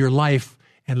your life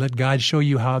and let God show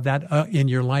you how that in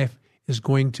your life is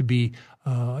going to be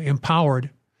empowered.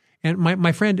 And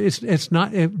my friend, it's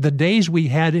not the days we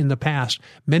had in the past,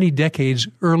 many decades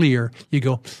earlier. You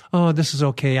go, oh, this is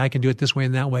okay. I can do it this way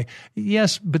and that way.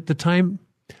 Yes, but the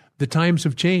times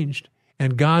have changed.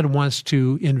 And God wants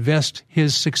to invest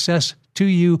his success to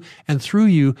you and through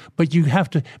you, but you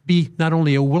have to be not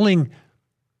only a willing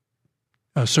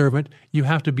servant, you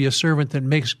have to be a servant that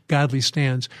makes godly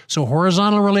stands. So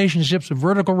horizontal relationships,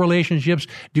 vertical relationships,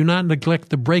 do not neglect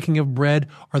the breaking of bread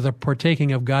or the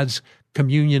partaking of God's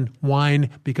communion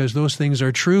wine, because those things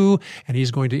are true, and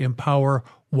he's going to empower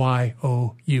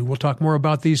YOU. We'll talk more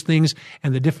about these things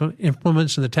and the different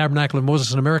implements in the Tabernacle of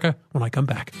Moses in America when I come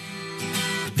back.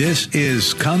 This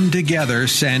is Come Together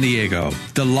San Diego,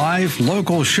 the live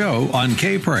local show on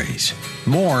K-Praise.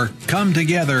 More Come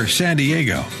Together San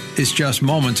Diego is just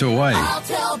moments away. I'll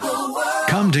tell the world.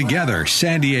 Come Together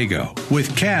San Diego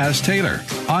with Kaz Taylor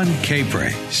on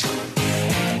K-Praise.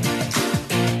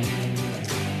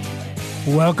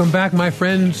 Welcome back, my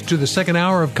friends, to the second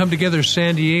hour of Come Together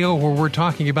San Diego, where we're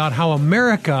talking about how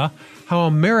America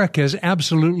is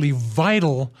absolutely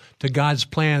vital to God's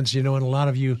plans. You know, and a lot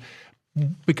of you,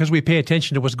 because we pay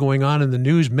attention to what's going on in the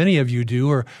news, many of you do,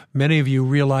 or many of you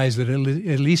realize that at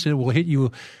least it will hit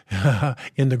you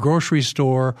in the grocery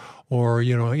store or,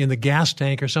 you know, in the gas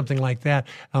tank or something like that.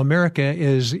 America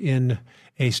is in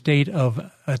a state of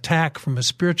attack from a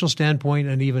spiritual standpoint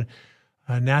and even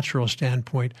a natural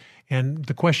standpoint. And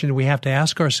the question we have to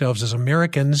ask ourselves as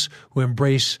Americans who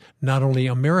embrace not only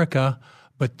America,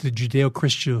 but the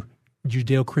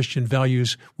Judeo-Christian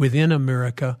values within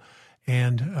America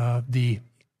and the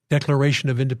Declaration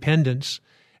of Independence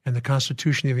and the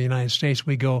Constitution of the United States,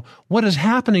 we go, what is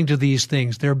happening to these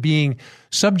things? They're being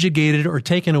subjugated or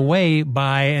taken away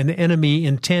by an enemy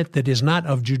intent that is not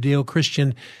of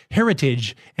Judeo-Christian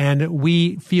heritage, and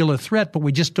we feel a threat, but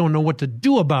we just don't know what to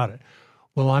do about it.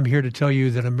 Well, I'm here to tell you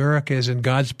that America is in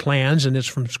God's plans, and it's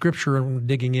from Scripture, and we're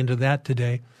digging into that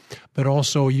today. But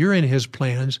also, you're in His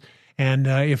plans, and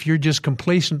if you're just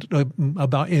complacent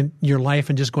about in your life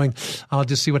and just going, I'll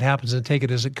just see what happens and take it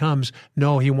as it comes,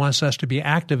 no, He wants us to be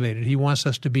activated. He wants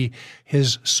us to be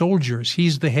His soldiers.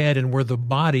 He's the head, and we're the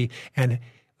body, and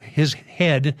His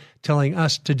head telling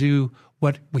us to do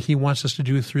what He wants us to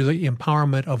do through the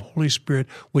empowerment of Holy Spirit,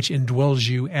 which indwells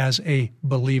you as a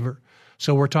believer.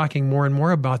 So we're talking more and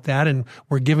more about that, and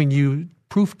we're giving you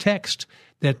proof text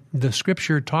that the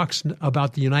Scripture talks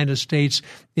about the United States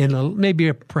in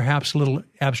perhaps a little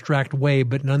abstract way,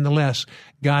 but nonetheless,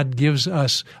 God gives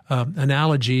us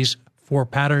analogies for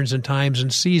patterns and times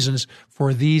and seasons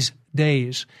for these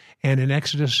days. And in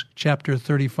Exodus chapter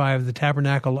 35, the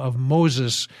tabernacle of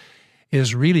Moses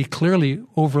is really clearly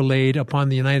overlaid upon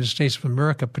the United States of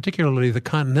America, particularly the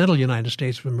continental United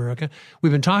States of America.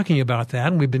 We've been talking about that,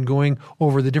 and we've been going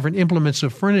over the different implements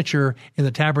of furniture in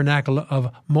the tabernacle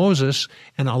of Moses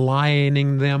and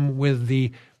aligning them with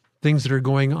the things that are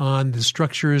going on, the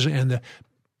structures and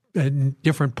the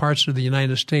different parts of the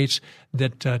United States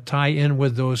that tie in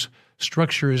with those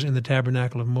structures in the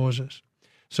tabernacle of Moses.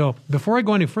 So before I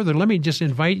go any further, let me just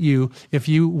invite you, if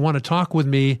you want to talk with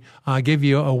me, I'll give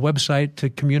you a website to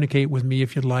communicate with me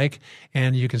if you'd like.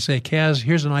 And you can say, Kaz,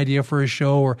 here's an idea for a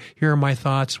show, or here are my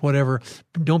thoughts, whatever.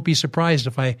 Don't be surprised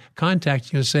if I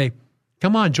contact you and say,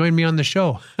 come on, join me on the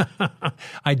show.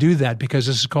 I do that because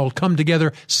this is called Come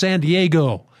Together San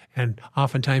Diego. And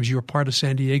oftentimes you're part of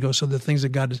San Diego, so the things that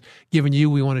God has given you,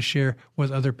 we want to share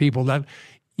with other people. That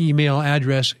email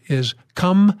address is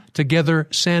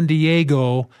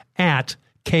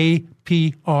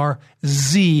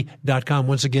cometogethersandiego@kprz.com.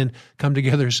 Once again,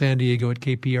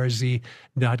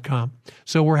 cometogethersandiego@kprz.com.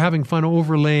 So we're having fun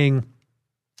overlaying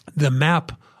the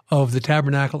map of the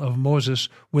Tabernacle of Moses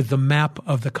with the map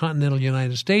of the continental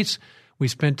United States. We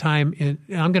spent time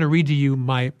I'm going to read to you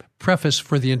my preface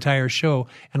for the entire show,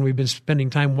 and we've been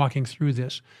spending time walking through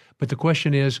this. But the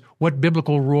question is, what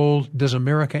biblical role does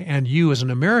America and you as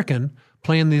an American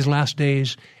play in these last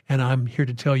days? And I'm here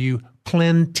to tell you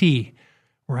plenty.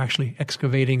 We're actually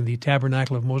excavating the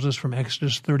Tabernacle of Moses from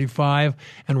Exodus 35,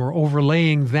 and we're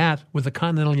overlaying that with the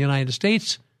continental United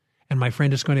States. And my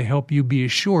friend, it's going to help you be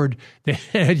assured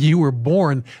that you were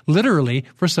born literally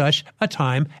for such a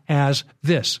time as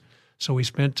this. So we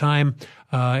spent time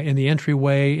in the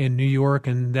entryway in New York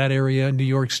and that area, New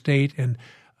York State, and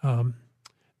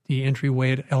the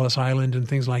entryway at Ellis Island and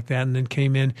things like that, and then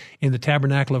came in the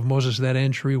Tabernacle of Moses. That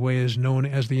entryway is known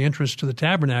as the entrance to the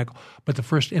tabernacle, but the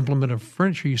first implement of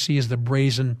furniture you see is the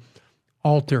brazen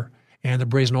altar, and the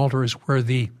brazen altar is where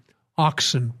the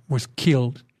oxen was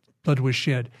killed, blood was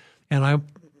shed. And I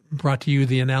brought to you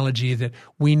the analogy that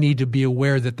we need to be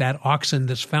aware that that oxen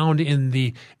that's found in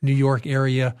the New York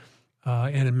area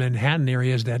and in Manhattan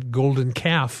area is that golden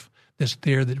calf that's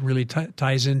there that really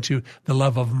ties into the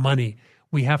love of money.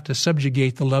 We have to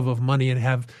subjugate the love of money and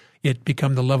have it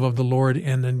become the love of the Lord.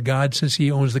 And then God, since He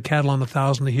owns the cattle on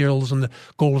 1,000 hills and the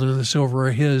gold and the silver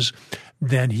are His,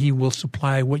 then He will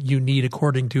supply what you need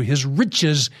according to His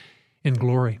riches in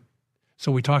glory.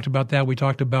 So we talked about that. We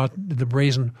talked about the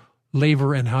brazen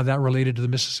laver and how that related to the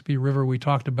Mississippi River. We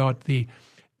talked about the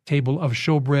table of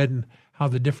showbread and how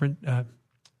the different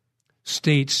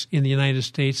states in the United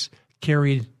States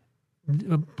carried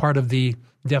part of the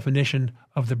definition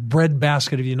of the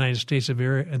breadbasket of the United States of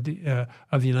the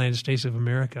United States of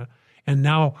America. And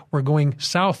now we're going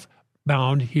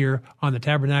southbound here on the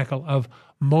Tabernacle of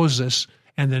Moses,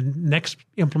 and the next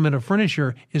implement of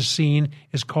furniture is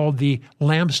called the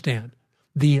lampstand.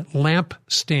 The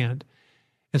lampstand.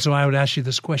 And so I would ask you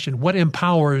this question: what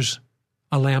empowers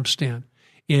a lampstand?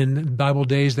 In Bible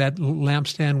days, that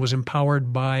lampstand was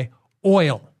empowered by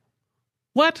oil.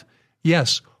 What?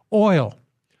 Yes, oil.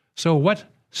 So what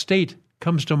state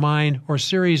comes to mind, or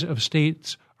series of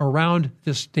states around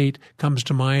this state comes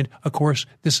to mind? Of course,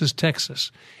 this is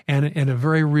Texas. And in a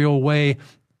very real way,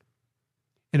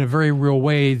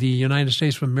 the United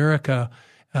States of America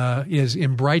is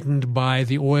embrightened by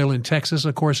the oil in Texas.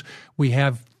 Of course, we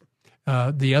have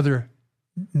the other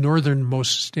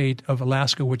northernmost state of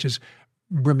Alaska, which is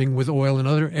brimming with oil in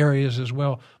other areas as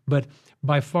well. But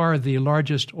by far the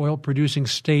largest oil-producing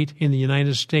state in the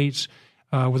United States,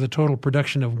 with a total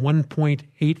production of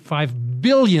 1.85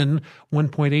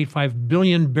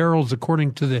 billion barrels,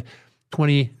 according to the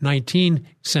 2019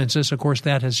 census. Of course,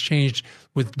 that has changed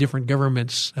with different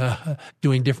governments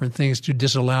doing different things to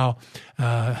disallow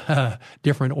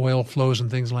different oil flows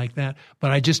and things like that.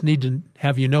 But I just need to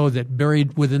have you know that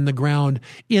buried within the ground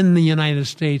in the United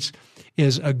States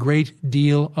is a great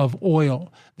deal of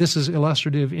oil. This is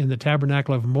illustrative in the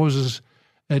Tabernacle of Moses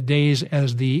days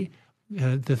as the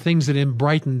things that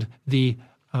embrightened the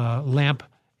lamp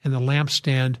and the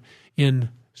lampstand in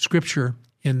Scripture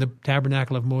in the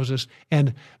Tabernacle of Moses.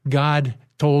 And God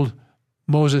told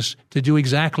Moses to do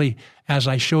exactly as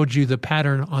I showed you the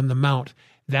pattern on the mount.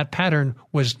 That pattern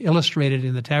was illustrated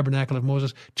in the Tabernacle of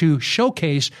Moses to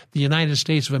showcase the United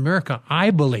States of America,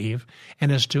 I believe,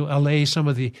 and as to allay some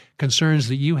of the concerns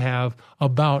that you have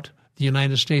about the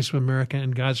United States of America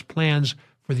and God's plans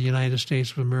for the United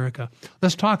States of America.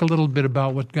 Let's talk a little bit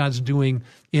about what God's doing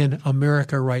in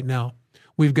America right now.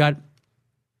 We've got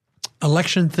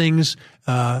election things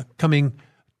coming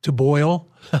to boil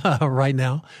right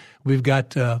now. We've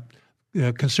got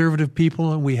conservative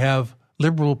people and we have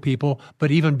liberal people,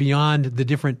 but even beyond the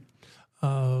different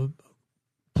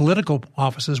political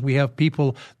offices, we have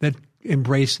people that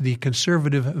embrace the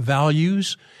conservative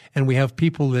values, and we have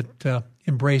people that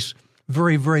embrace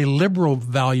very, very liberal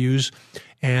values,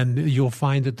 and you'll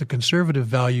find that the conservative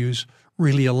values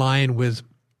really align with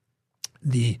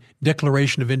the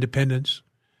Declaration of Independence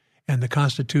and the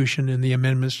Constitution and the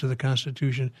amendments to the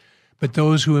Constitution. But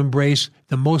those who embrace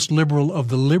the most liberal of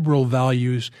the liberal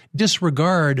values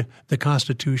disregard the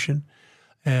Constitution,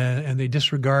 and they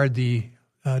disregard the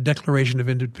Declaration of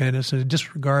Independence, and they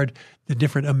disregard the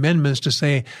different amendments to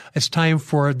say it's time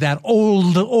for that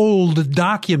old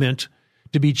document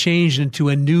to be changed into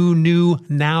a new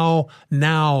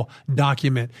now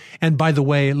document. And by the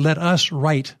way, let us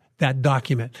write that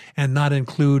document and not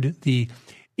include the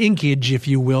inkage, if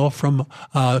you will, from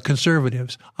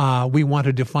conservatives. We want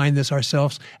to define this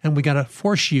ourselves, and we got to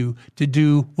force you to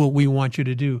do what we want you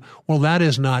to do. Well, that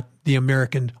is not the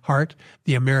American heart,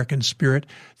 the American spirit.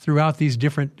 Throughout these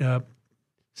different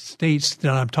states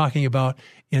that I'm talking about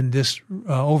in this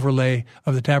overlay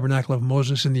of the Tabernacle of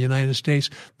Moses in the United States,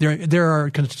 there are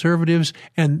conservatives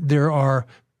and there are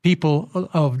people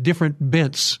of different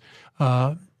bents.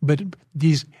 But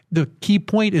the key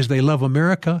point is they love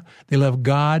America, they love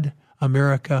God,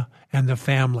 America, and the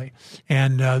family.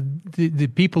 And the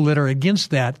people that are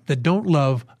against that don't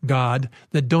love God,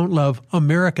 that don't love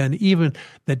America, and even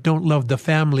that don't love the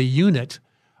family unit,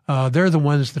 they're the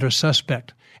ones that are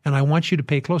suspect. And I want you to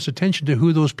pay close attention to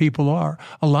who those people are.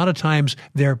 A lot of times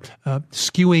they're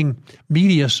skewing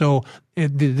media, so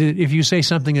if you say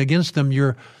something against them,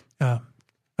 you're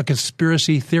a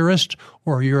conspiracy theorist,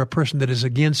 or you're a person that is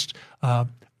against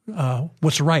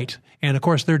what's right. And of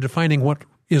course, they're defining what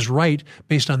is right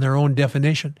based on their own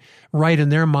definition. Right in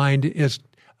their mind is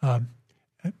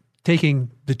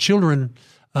taking the children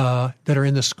that are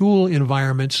in the school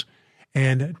environments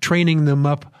and training them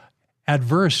up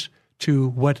adverse to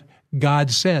what God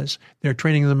says. They're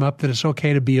training them up that it's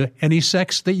okay to be any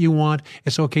sex that you want.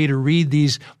 It's okay to read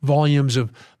these volumes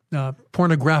of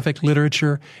pornographic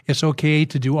literature. It's okay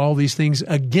to do all these things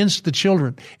against the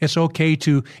children. It's okay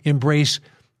to embrace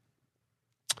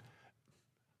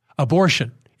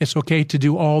abortion. It's okay to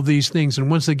do all these things. And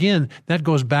once again, that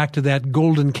goes back to that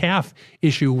golden calf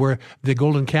issue, where the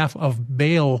golden calf of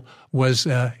Baal was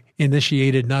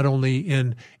initiated not only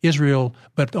in Israel,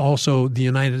 but also the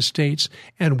United States.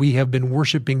 And we have been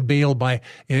worshiping Baal by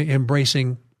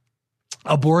embracing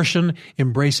abortion,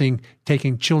 embracing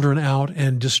taking children out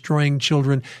and destroying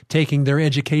children, taking their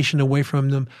education away from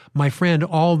them. My friend,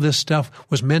 all this stuff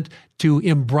was meant to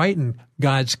embrighten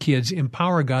God's kids,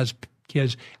 empower God's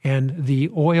kids, and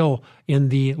the oil in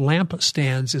the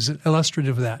lampstands is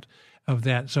illustrative of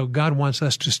that. So God wants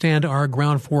us to stand our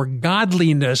ground for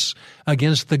godliness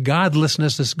against the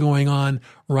godlessness that's going on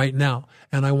right now.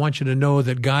 And I want you to know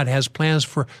that God has plans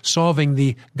for solving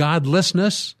the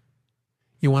godlessness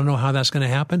You want to know how that's going to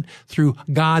happen? Through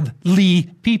godly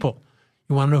people.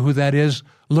 You want to know who that is?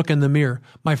 Look in the mirror.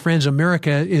 My friends,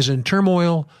 America is in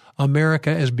turmoil. America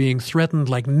is being threatened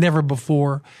like never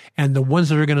before. And the ones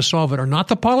that are going to solve it are not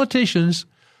the politicians,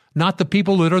 not the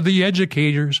people that are the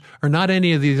educators, or not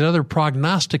any of these other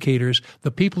prognosticators. The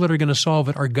people that are going to solve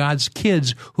it are God's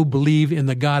kids who believe in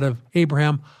the God of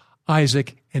Abraham,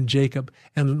 Isaac, and Jacob.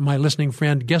 And my listening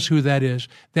friend, guess who that is?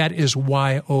 That is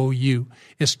YOU.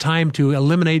 It's time to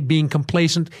eliminate being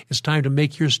complacent. It's time to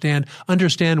make your stand.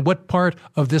 Understand what part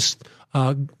of this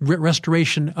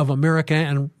restoration of America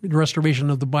and restoration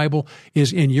of the Bible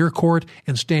is in your court,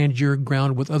 and stand your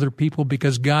ground with other people,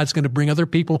 because God's going to bring other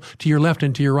people to your left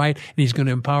and to your right, and He's going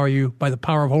to empower you by the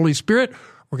power of Holy Spirit.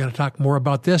 We're going to talk more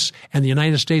about this and the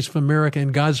United States of America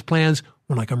and God's plans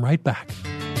when I come right back.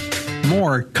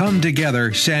 More Come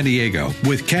Together San Diego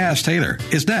with Cass Taylor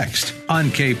is next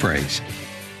on K-Praise.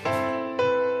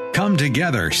 Come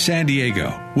Together San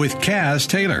Diego with Cass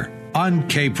Taylor on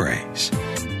K-Praise.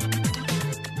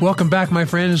 Welcome back, my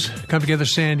friends. Come Together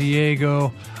San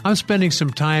Diego. I'm spending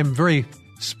some time, very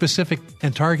specific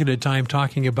and targeted time,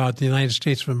 talking about the United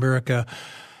States of America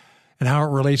and how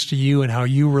it relates to you and how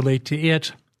you relate to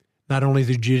it. Not only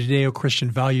the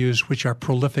Judeo-Christian values, which are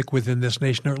prolific within this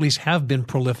nation, or at least have been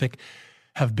prolific,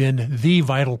 have been the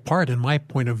vital part, in my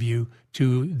point of view,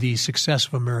 to the success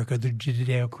of America, the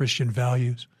Judeo-Christian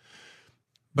values.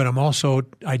 But I'm also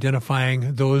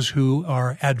identifying those who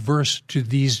are adverse to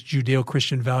these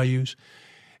Judeo-Christian values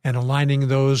and aligning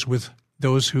those with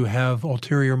those who have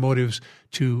ulterior motives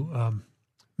to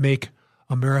make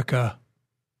America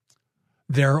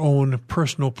their own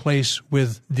personal place,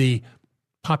 with the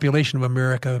population of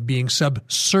America being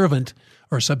subservient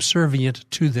or subservient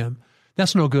to them.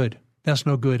 That's no good. That's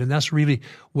no good. And that's really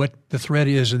what the threat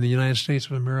is in the United States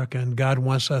of America. And God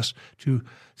wants us to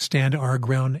stand our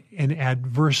ground in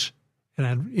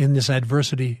in this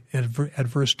adversity,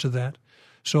 adverse to that.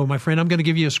 So, my friend, I'm going to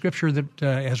give you a scripture that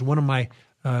as one of my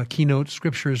keynote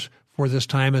scriptures for this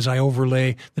time, as I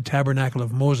overlay the tabernacle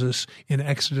of Moses in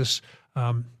Exodus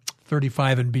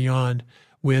 35 and beyond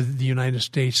with the United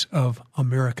States of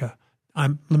America.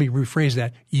 Let me rephrase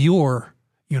that. Your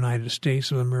United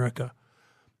States of America,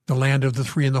 the land of the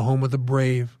free and the home of the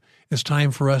brave. It's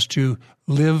time for us to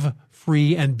live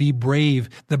free and be brave.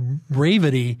 The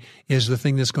bravery is the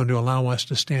thing that's going to allow us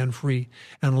to stand free.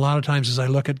 And a lot of times as I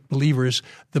look at believers,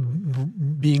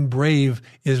 being brave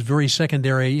is very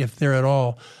secondary, if they're at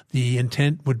all. The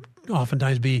intent would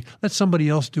oftentimes be, let somebody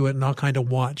else do it and I'll kind of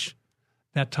watch.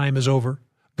 That time is over.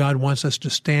 God wants us to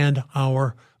stand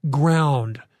our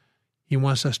ground. He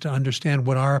wants us to understand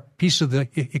what our piece of the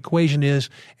equation is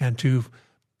and to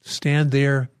stand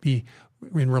there, be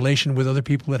in relation with other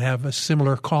people that have a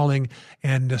similar calling,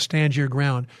 and stand your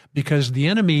ground. Because the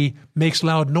enemy makes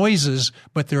loud noises,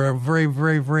 but they're a very,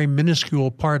 very, very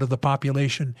minuscule part of the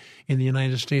population in the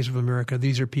United States of America.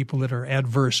 These are people that are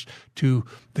adverse to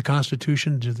the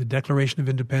Constitution, to the Declaration of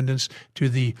Independence, to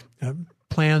the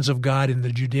plans of God and the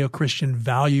Judeo-Christian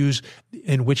values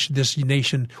in which this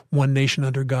nation, one nation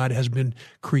under God, has been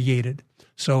created.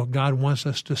 So God wants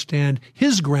us to stand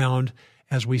His ground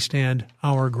as we stand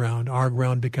our ground. Our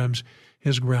ground becomes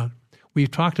His ground.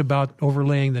 We've talked about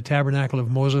overlaying the tabernacle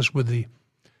of Moses with the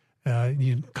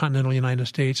continental United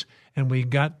States, and we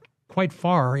got quite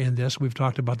far in this. We've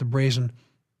talked about the brazen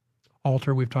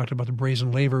altar. We've talked about the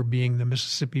brazen laver being the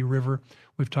Mississippi River.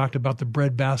 We've talked about the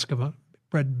bread basket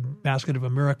of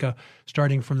America,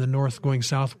 starting from the north going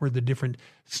southward, the different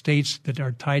states that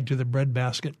are tied to the bread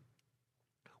basket.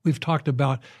 We've talked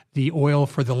about the oil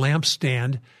for the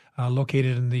lampstand,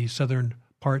 located in the southern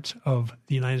parts of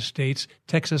the United States,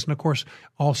 Texas, and of course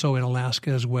also in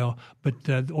Alaska as well. But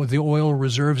the oil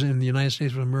reserves in the United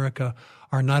States of America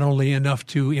are not only enough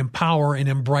to empower and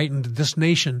embrighten this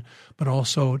nation, but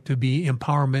also to be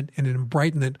empowerment and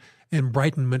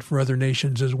embrightenment for other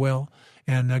nations as well.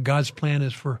 And God's plan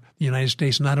is for the United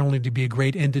States not only to be a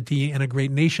great entity and a great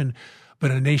nation,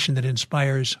 but a nation that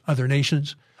inspires other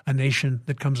nations, a nation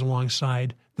that comes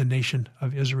alongside the nation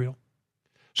of Israel.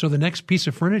 So the next piece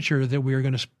of furniture that we are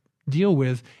going to deal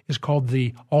with is called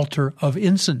the altar of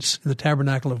incense in the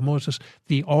tabernacle of Moses,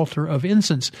 the altar of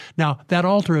incense. Now, that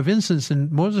altar of incense in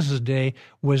Moses' day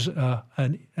was a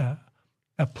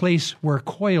place where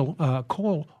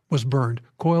coal was burned.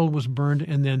 Coal was burned,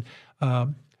 and then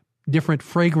different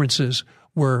fragrances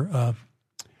were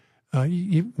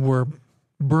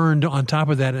burned on top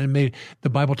of that, and the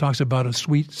Bible talks about a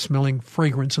sweet-smelling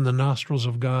fragrance in the nostrils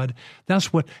of God.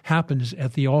 That's what happens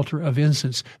at the altar of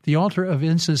incense. The altar of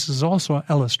incense is also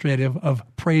illustrative of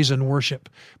praise and worship.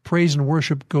 Praise and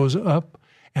worship goes up,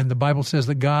 And the Bible says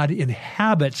that God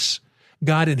inhabits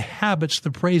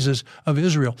the praises of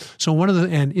Israel. So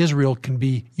and Israel can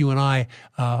be you and I,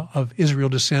 of Israel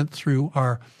descent through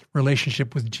our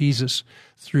relationship with Jesus,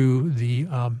 through the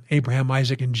Abraham,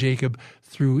 Isaac, and Jacob,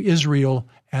 through Israel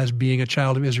as being a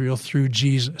child of Israel through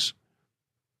Jesus.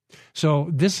 So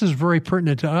this is very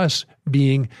pertinent to us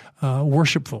being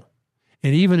worshipful,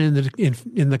 and even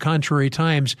in the contrary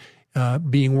times,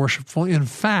 being worshipful. In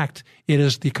fact, it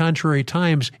is the contrary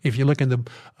times. If you look in the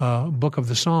book of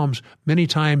the Psalms, many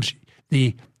times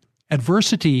the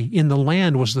adversity in the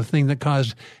land was the thing that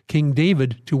caused King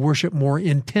David to worship more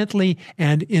intently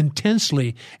and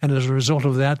intensely. And as a result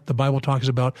of that, the Bible talks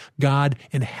about God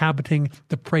inhabiting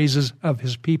the praises of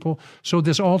his people. So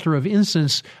this altar of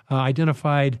incense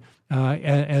identified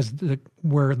as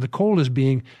where the coal is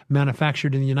being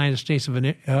manufactured in the United States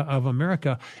of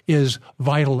America is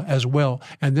vital as well.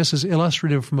 And this is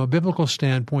illustrative from a biblical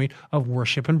standpoint of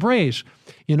worship and praise.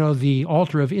 You know, the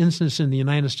altar of incense in the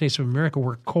United States of America,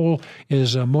 where coal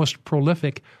is most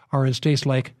prolific, are in states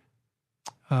like,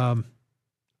 I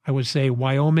would say,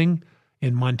 Wyoming,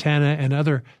 in Montana, and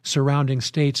other surrounding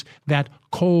states that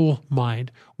coal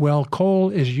mined. Well,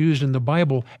 coal is used in the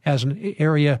Bible as an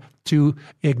area to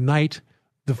ignite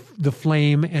the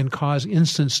flame and cause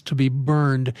incense to be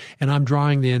burned. And I'm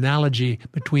drawing the analogy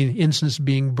between incense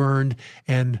being burned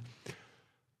and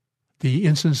the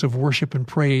incense of worship and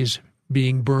praise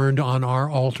being burned on our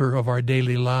altar of our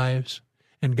daily lives.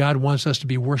 And God wants us to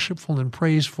be worshipful and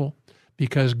praiseful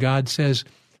because God says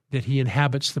that he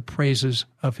inhabits the praises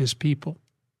of his people.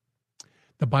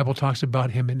 The Bible talks about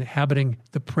him inhabiting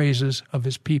the praises of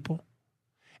his people.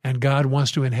 And God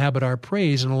wants to inhabit our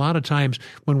praise. And a lot of times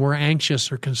when we're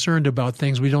anxious or concerned about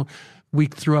things, we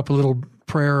throw up a little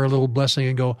prayer or a little blessing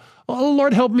and go, "Oh,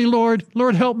 Lord, help me, Lord.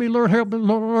 Lord, help me. Lord, help me.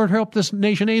 Lord, help this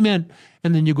nation. Amen."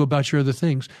 And then you go about your other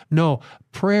things. No,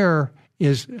 prayer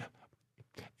is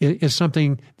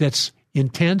something that's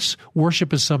intense.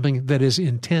 Worship is something that is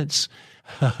intense.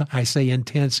 I say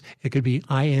intense. It could be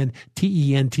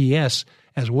INTENTS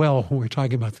as well when we're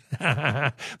talking about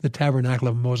the tabernacle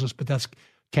of Moses, but that's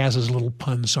Kaz's little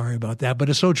pun. Sorry about that. But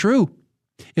it's so true.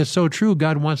 It's so true.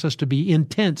 God wants us to be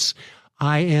intense.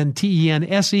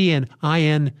 INTENSE and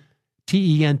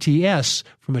INTENTS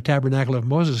from a tabernacle of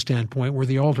Moses standpoint, where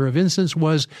the altar of incense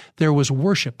was, there was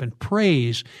worship and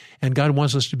praise. And God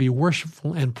wants us to be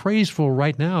worshipful and praiseful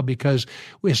right now because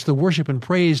it's the worship and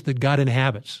praise that God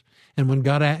inhabits. And when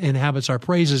God inhabits our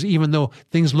praises, even though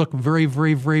things look very,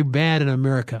 very, very bad in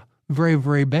America, very,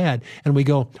 very bad, and we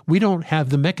go, we don't have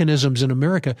the mechanisms in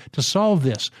America to solve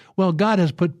this. Well, God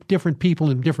has put different people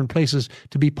in different places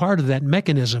to be part of that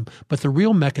mechanism. But the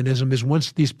real mechanism is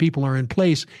once these people are in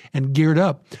place and geared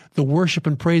up, the worship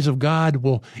and praise of God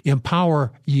will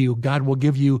empower you. God will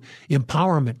give you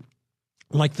empowerment.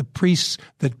 Like the priests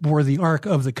that bore the Ark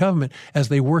of the Covenant, as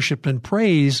they worship and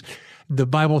praise, the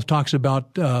Bible talks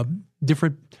about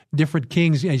different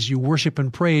kings. As you worship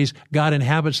and praise, God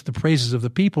inhabits the praises of the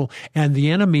people, and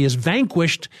the enemy is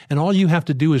vanquished, and all you have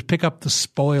to do is pick up the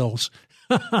spoils.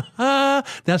 That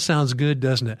sounds good,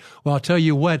 doesn't it? Well, I'll tell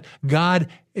you what, God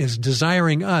is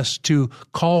desiring us to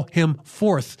call him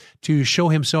forth, to show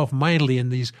himself mightily in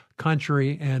these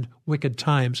contrary and wicked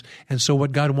times. And so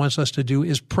what God wants us to do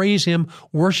is praise him,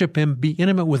 worship him, be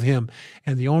intimate with him.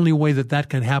 And the only way that that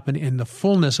can happen in the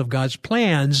fullness of God's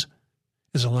plans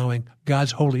is allowing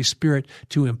God's Holy Spirit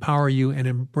to empower you and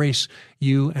embrace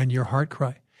you and your heart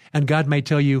cry. And God may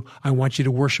tell you, I want you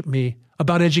to worship me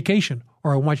about education,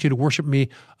 or I want you to worship me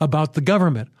about the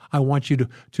government. I want you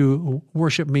to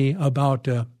worship me about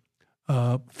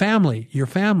family, your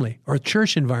family, or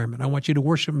church environment. I want you to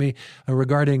worship me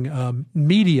regarding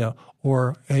media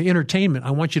or entertainment.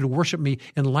 I want you to worship me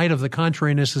in light of the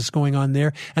contrariness that's going on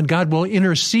there. And God will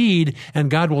intercede,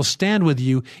 and God will stand with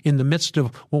you in the midst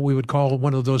of what we would call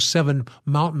one of those 7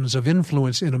 mountains of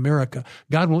influence in America.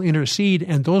 God will intercede,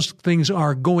 and those things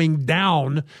are going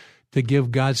down to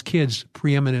give God's kids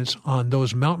preeminence on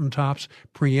those mountaintops,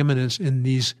 preeminence in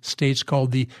these states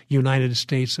called the United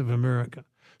States of America.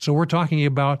 So we're talking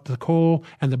about the coal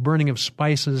and the burning of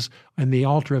spices and the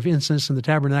altar of incense in the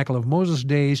tabernacle of Moses'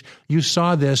 days. You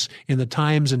saw this in the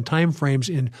times and time frames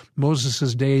in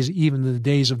Moses' days, even in the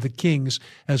days of the kings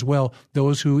as well,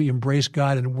 those who embrace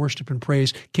God and worship and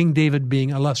praise. King David being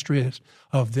illustrious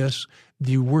of this.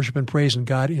 You worship and praise, and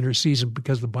God intercedes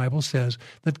because the Bible says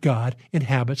that God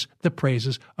inhabits the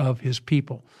praises of his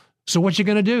people. So what you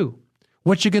going to do?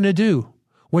 What you going to do?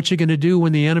 What you going to do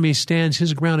when the enemy stands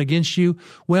his ground against you?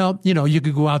 Well, you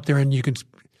could go out there and you can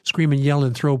scream and yell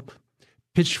and throw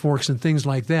pitchforks and things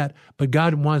like that. But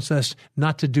God wants us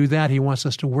not to do that. He wants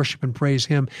us to worship and praise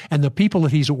him. And the people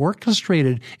that he's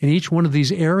orchestrated in each one of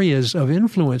these areas of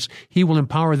influence, he will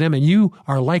empower them. And you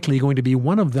are likely going to be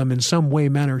one of them in some way,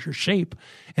 manner, or shape,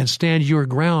 and stand your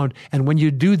ground. And when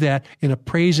you do that in a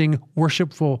praising,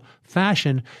 worshipful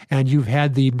fashion, and you've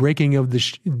had the breaking of the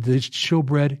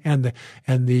showbread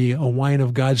and the wine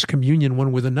of God's communion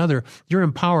one with another, you're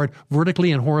empowered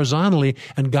vertically and horizontally,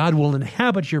 and God will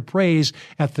inhabit your praise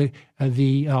at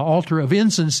the altar of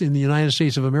incense in the United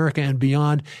States of America and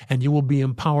beyond, and you will be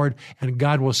empowered, and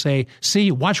God will say,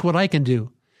 see, watch what I can do.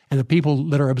 And the people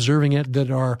that are observing it, that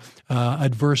are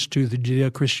adverse to the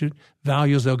Judeo-Christian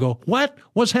values, they'll go, what?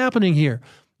 What's happening here?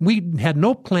 We had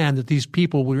no plan that these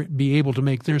people would be able to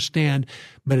make their stand,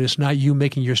 but it's not you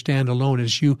making your stand alone.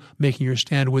 It's you making your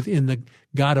stand within the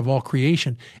God of all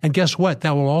creation. And guess what?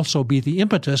 That will also be the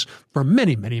impetus for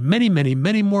many, many, many, many,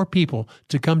 many more people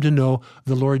to come to know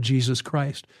the Lord Jesus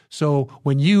Christ. So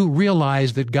when you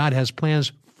realize that God has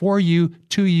plans for you,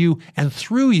 to you, and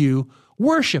through you,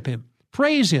 worship him.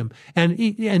 Praise him.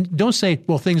 And don't say,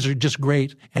 well, things are just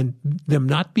great, and them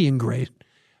not being great.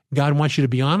 God wants you to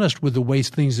be honest with the ways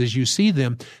things as you see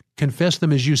them, confess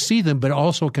them as you see them, but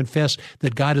also confess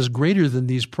that God is greater than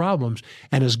these problems.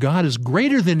 And as God is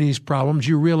greater than these problems,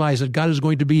 you realize that God is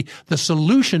going to be the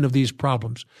solution of these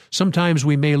problems. Sometimes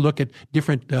we may look at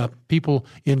different people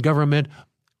in government,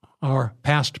 our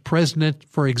past president,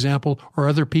 for example, or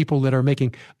other people that are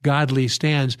making godly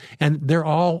stands, and they're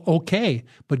all okay,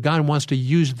 but God wants to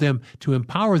use them to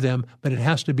empower them, but it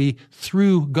has to be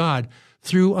through God.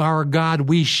 Through our God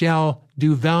we shall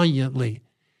do valiantly.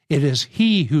 It is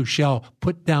he who shall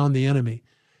put down the enemy.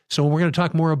 So we're going to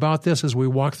talk more about this as we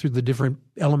walk through the different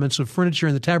elements of furniture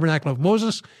in the Tabernacle of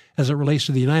Moses as it relates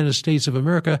to the United States of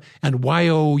America and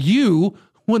YOU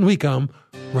when we come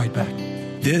right back.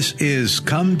 This is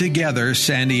Come Together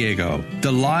San Diego,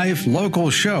 the live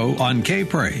local show on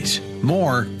K-Praise.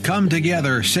 More Come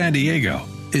Together San Diego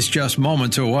is just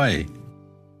moments away.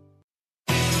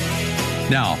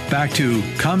 Now, back to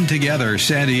Come Together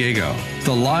San Diego,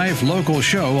 the live local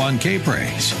show on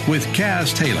K-Praise with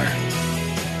Kaz Taylor.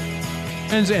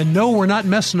 And no, we're not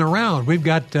messing around. We've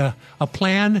got a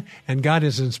plan, and God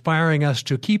is inspiring us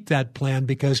to keep that plan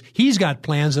because he's got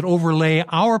plans that overlay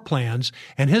our plans,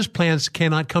 and his plans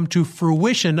cannot come to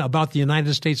fruition about the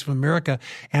United States of America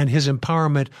and his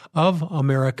empowerment of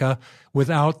America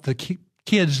without the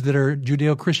kids that are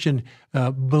Judeo-Christian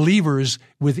believers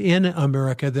within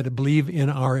America that believe in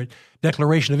our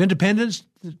Declaration of Independence,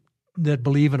 that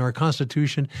believe in our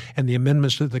Constitution and the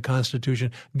amendments to the Constitution.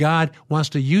 God wants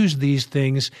to use these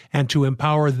things and to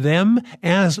empower them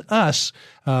as us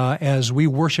as we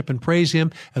worship and praise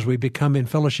him, as we become in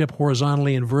fellowship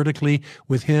horizontally and vertically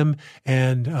with him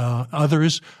and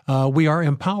others. We are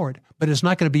empowered. But it's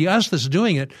not going to be us that's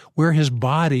doing it. We're his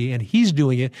body, and he's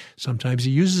doing it. Sometimes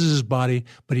he uses his body,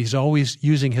 but he's always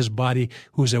using his body,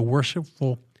 who's a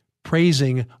worshipful,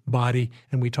 praising body,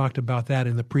 and we talked about that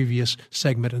in the previous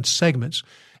segment and segments.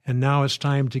 And now it's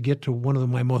time to get to one of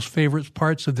my most favorite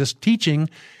parts of this teaching,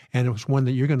 and it was one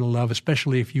that you're going to love,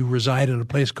 especially if you reside in a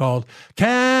place called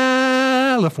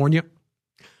California.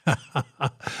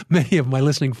 Many of my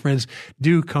listening friends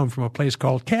do come from a place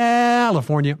called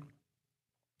California.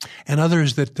 And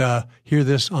others that hear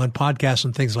this on podcasts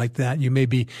and things like that, you may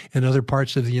be in other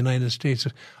parts of the United States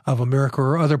of America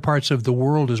or other parts of the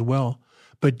world as well.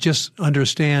 But just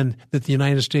understand that the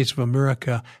United States of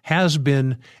America has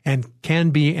been and can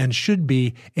be and should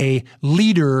be a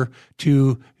leader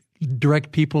to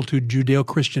direct people to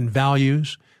Judeo-Christian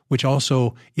values, which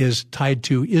also is tied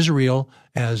to Israel,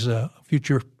 as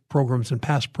future programs and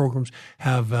past programs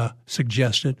have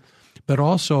suggested. But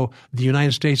also the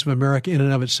United States of America in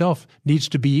and of itself needs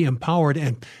to be empowered.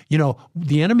 And, you know,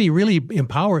 the enemy really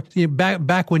empowered.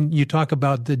 Back when you talk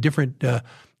about the different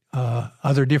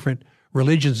other different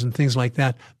religions and things like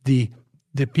that, the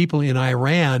people in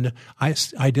Iran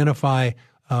identify,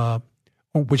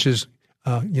 which is,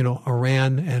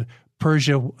 Iran and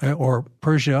Persia, or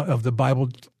Persia of the Bible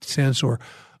sense, or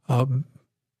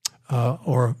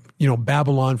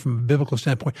Babylon from a biblical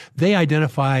standpoint. They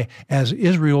identify as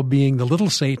Israel being the little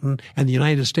Satan and the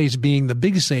United States being the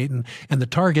big Satan, and the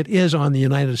target is on the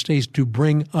United States to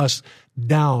bring us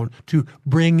down,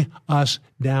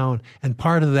 And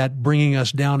part of that bringing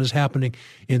us down is happening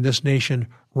in this nation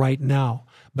right now.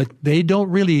 But they don't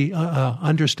really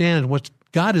understand what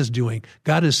God is doing.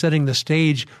 God is setting the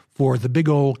stage for the big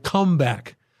old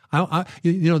comeback.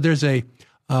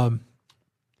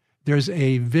 There's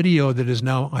a video that is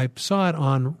now, I saw it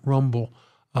on Rumble,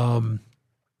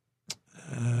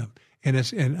 and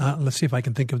let's see if I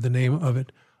can think of the name of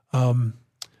it.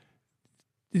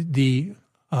 The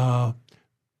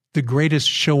Greatest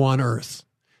Show on Earth.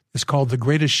 It's called The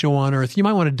Greatest Show on Earth. You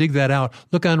might want to dig that out.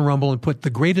 Look on Rumble and put The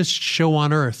Greatest Show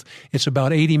on Earth. It's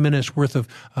about 80 minutes worth of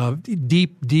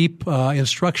deep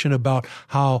instruction about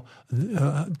how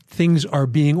things are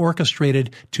being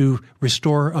orchestrated to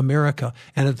restore America.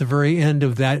 And at the very end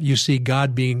of that, you see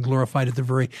God being glorified at the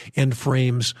very end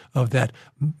frames of that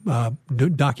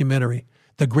documentary.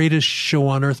 The Greatest Show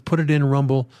on Earth. Put it in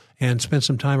Rumble and spend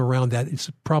some time around that.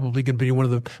 It's probably going to be one of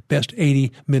the best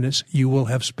 80 minutes you will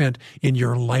have spent in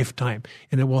your lifetime,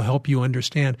 and it will help you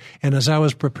understand. And as I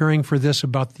was preparing for this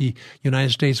about the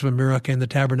United States of America and the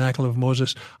Tabernacle of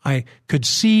Moses, I could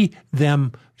see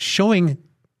them showing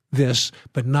this,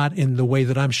 but not in the way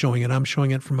that I'm showing it. I'm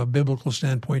showing it from a biblical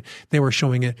standpoint. They were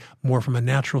showing it more from a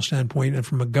natural standpoint and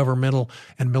from a governmental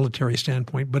and military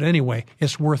standpoint. But anyway,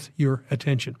 it's worth your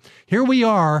attention. Here we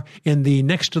are in the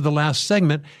next to the last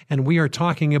segment, and we are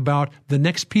talking about the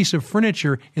next piece of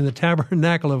furniture in the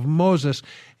Tabernacle of Moses.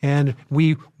 And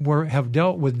we have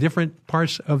dealt with different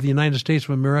parts of the United States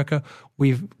of America.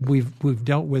 We've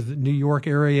dealt with the New York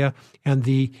area and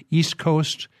the East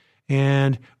Coast.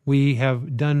 And we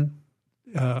have done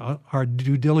our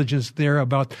due diligence there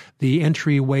about the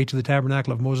entryway to the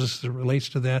Tabernacle of Moses as it relates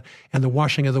to that, and the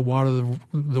washing of the water,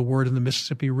 the word in the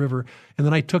Mississippi River. And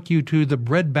then I took you to the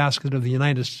breadbasket of the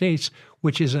United States,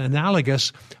 which is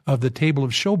analogous of the table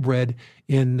of showbread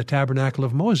in the Tabernacle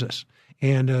of Moses.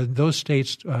 And those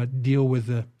states deal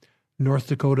with North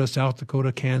Dakota, South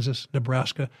Dakota, Kansas,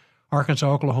 Nebraska, Arkansas,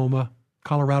 Oklahoma,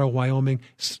 Colorado, Wyoming,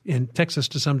 in Texas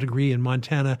to some degree, in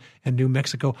Montana and New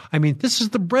Mexico. I mean, this is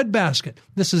the breadbasket.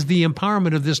 This is the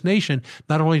empowerment of this nation,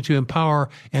 not only to empower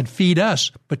and feed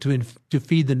us, but to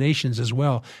feed the nations as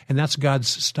well. And that's God's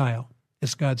style.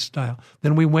 It's God's style.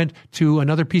 Then we went to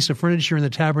another piece of furniture in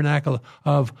the Tabernacle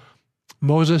of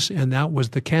Moses, and that was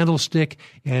the candlestick,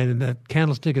 and the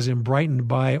candlestick is brightened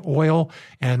by oil,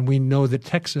 and we know that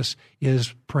Texas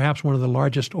is perhaps one of the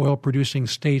largest oil-producing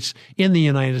states in the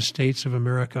United States of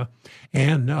America,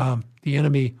 and the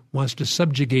enemy wants to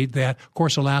subjugate that, of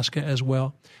course, Alaska as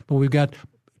well. But we've got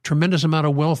tremendous amount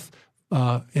of wealth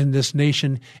in this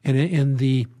nation and in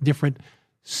the different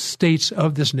states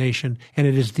of this nation, and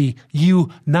it is the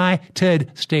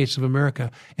United States of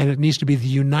America, and it needs to be the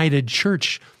united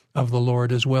church of the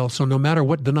Lord as well. So no matter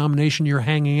what denomination you're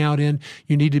hanging out in,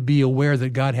 you need to be aware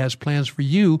that God has plans for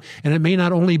you, and it may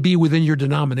not only be within your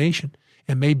denomination,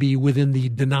 it may be within the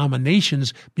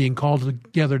denominations being called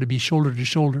together to be shoulder to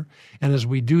shoulder. And as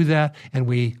we do that and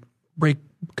we break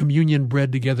communion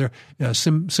bread together,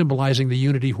 symbolizing the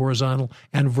unity horizontal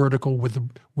and vertical with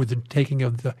the taking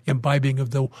of the imbibing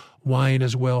of the wine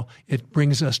as well, it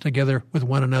brings us together with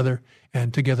one another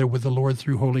and together with the Lord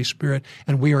through Holy Spirit.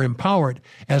 And we are empowered.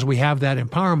 As we have that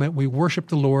empowerment, we worship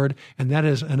the Lord, and that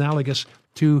is analogous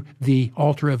to the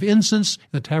altar of incense,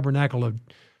 the tabernacle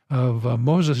of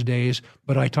Moses' days,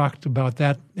 but I talked about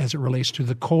that as it relates to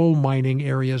the coal mining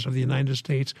areas of the United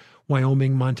States,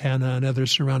 Wyoming, Montana, and other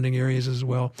surrounding areas as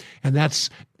well. And that's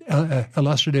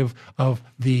illustrative of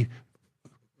the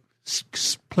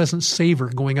pleasant savor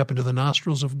going up into the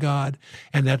nostrils of God.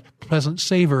 And that pleasant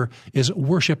savor is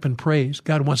worship and praise.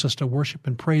 God wants us to worship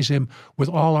and praise Him with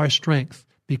all our strength,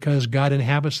 because God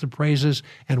inhabits the praises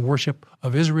and worship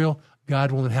of Israel.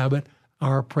 God will inhabit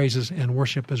our praises and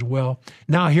worship as well.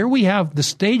 Now, here we have the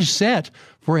stage set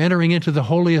for entering into the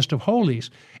holiest of holies.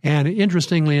 And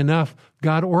interestingly enough,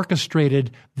 God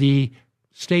orchestrated the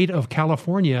state of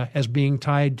California as being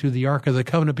tied to the Ark of the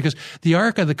Covenant, because the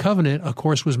Ark of the Covenant, of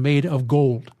course, was made of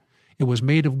gold. It was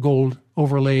made of gold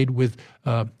overlaid with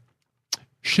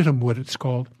shittim wood, it's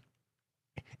called.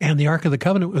 And the Ark of the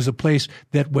Covenant was a place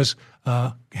that was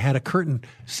had a curtain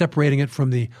separating it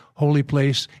from the holy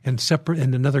place, and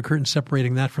another curtain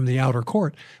separating that from the outer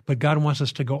court. But God wants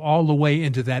us to go all the way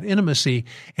into that intimacy,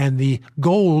 and the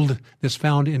gold that's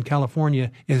found in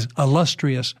California is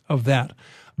illustrious of that.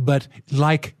 But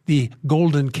like the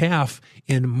golden calf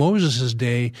in Moses'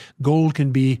 day, gold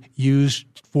can be used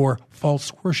for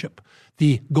false worship.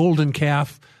 The golden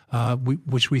calf,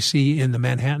 which we see in the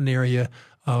Manhattan area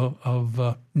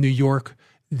of New York,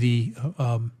 the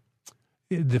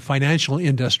financial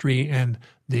industry, and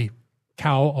the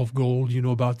cow of gold. You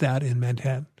know about that in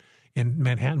Manhattan.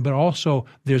 But also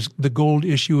there's the gold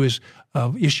issue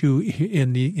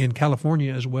in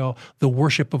California as well. The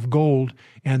worship of gold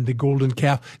and the golden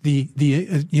calf. And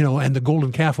the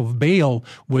golden calf of Baal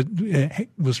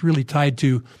was really tied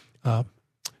to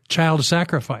child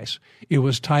sacrifice. It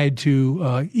was tied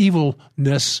to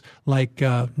evilness like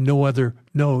no other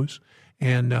knows.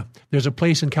 And there's a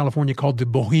place in California called the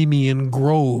Bohemian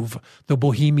Grove,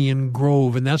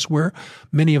 and that's where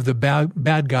many of the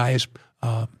bad guys,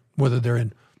 whether they're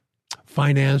in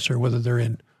finance or whether they're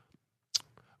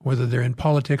in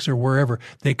politics or wherever,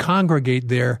 they congregate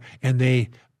there and they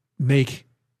make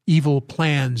evil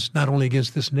plans, not only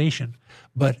against this nation,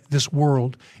 but this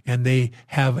world. And they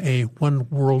have a one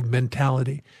world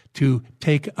mentality to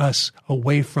take us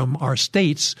away from our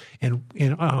states and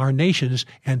in our nations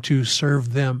and to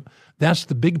serve them. That's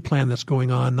the big plan that's going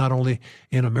on, not only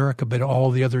in America, but all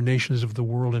the other nations of the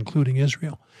world, including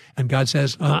Israel. And God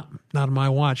says, not on my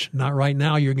watch, not right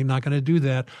now. You're not going to do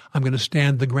that. I'm going to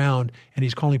stand the ground. And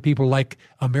he's calling people like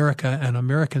America and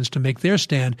Americans to make their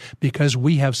stand because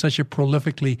we have such a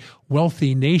prolifically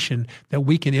wealthy nation that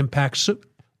we can impact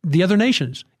the other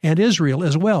nations and Israel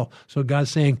as well. So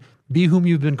God's saying, be whom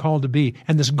you've been called to be.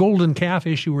 And this golden calf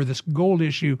issue, or this gold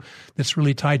issue that's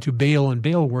really tied to Baal and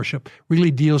Baal worship,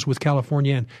 really deals with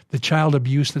California and the child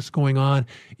abuse that's going on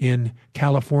in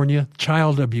California,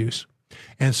 child abuse.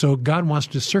 And so God wants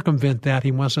to circumvent that.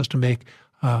 He wants us to make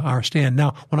our stand.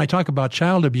 Now, when I talk about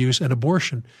child abuse and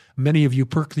abortion, many of you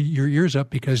perk your ears up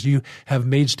because you have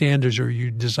made standards or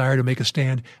you desire to make a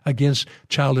stand against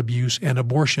child abuse and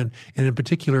abortion. And in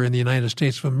particular, in the United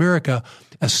States of America,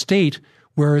 a state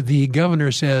where the governor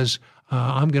says,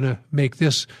 I'm going to make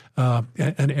this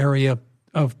an area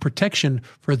of protection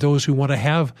for those who want to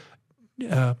have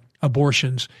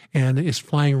abortions, and is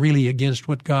flying really against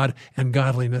what God and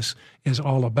godliness is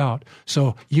all about.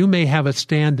 So you may have a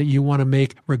stand that you want to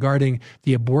make regarding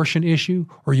the abortion issue,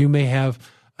 or you may have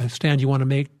a stand you want to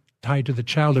make tied to the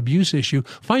child abuse issue.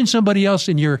 Find somebody else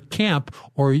in your camp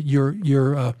or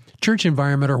your church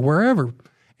environment or wherever,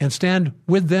 and stand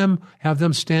with them, have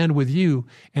them stand with you,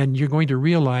 and you're going to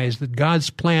realize that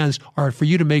God's plans are for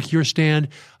you to make your stand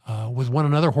with one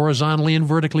another horizontally and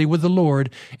vertically with the Lord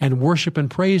and worship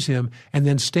and praise Him, and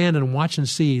then stand and watch and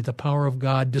see the power of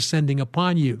God descending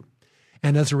upon you.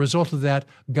 And as a result of that,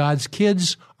 God's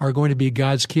kids are going to be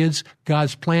God's kids.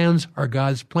 God's plans are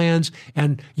God's plans.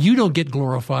 And you don't get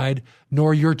glorified,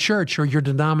 nor your church or your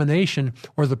denomination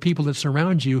or the people that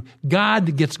surround you.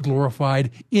 God gets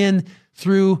glorified in,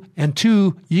 through, and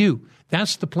to you.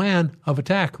 That's the plan of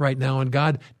attack right now. And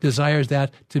God desires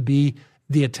that to be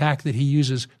the attack that He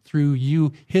uses through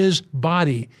you, His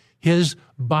body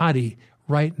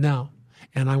right now.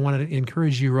 And I want to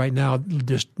encourage you right now,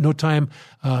 there's no time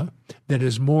that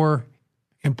is more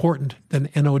important than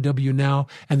NOW now.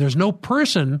 And there's no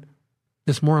person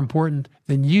that's more important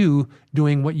than you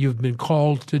doing what you've been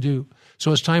called to do.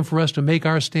 So it's time for us to make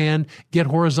our stand, get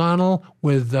horizontal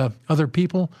with other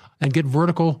people, and get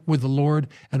vertical with the Lord,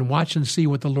 and watch and see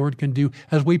what the Lord can do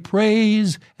as we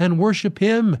praise and worship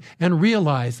Him and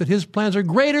realize that His plans are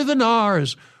greater than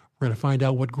ours. We're going to find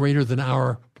out what greater than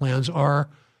our plans are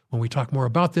when we talk more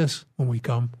about this when we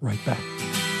come right back.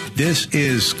 This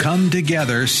is Come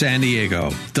Together San Diego,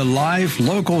 the live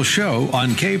local show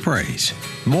on K-Praise.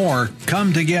 More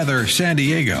Come Together San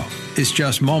Diego is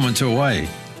just moments away.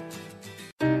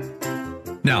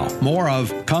 Now, more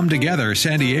of Come Together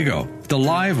San Diego, the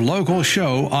live local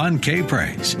show on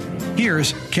K-Praise.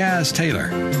 Here's Kaz Taylor.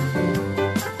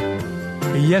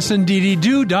 Yes, indeedy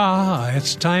doo-dah.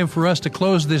 It's time for us to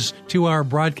close this 2-hour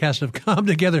broadcast of Come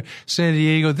Together San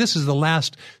Diego. This is the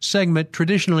last segment.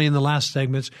 Traditionally, in the last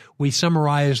segments, we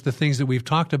summarize the things that we've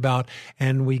talked about,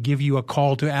 and we give you a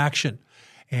call to action.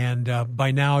 And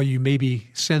by now, you maybe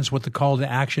sense what the call to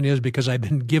action is, because I've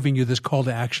been giving you this call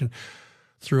to action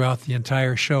throughout the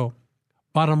entire show.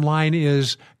 Bottom line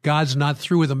is, God's not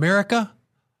through with America.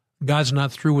 God's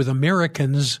not through with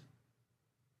Americans.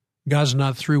 God's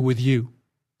not through with you.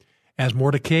 As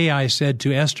Mordecai said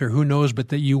to Esther, who knows but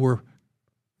that you were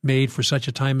made for such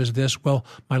a time as this? Well,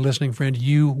 my listening friend,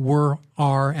 you were,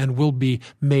 are, and will be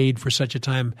made for such a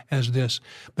time as this.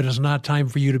 But it's not time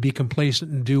for you to be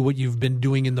complacent and do what you've been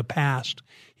doing in the past.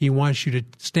 He wants you to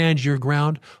stand your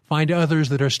ground, find others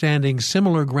that are standing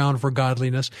similar ground for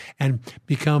godliness, and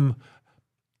become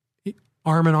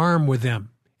arm in arm with them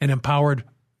and empowered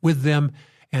with them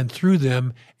and through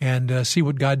them, and see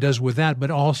what God does with that.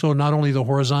 But also not only the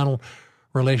horizontal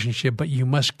relationship, but you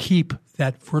must keep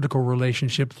that vertical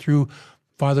relationship through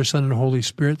Father, Son, and Holy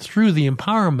Spirit, through the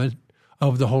empowerment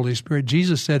of the Holy Spirit.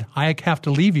 Jesus said, I have to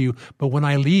leave you, but when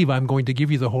I leave, I'm going to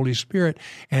give you the Holy Spirit,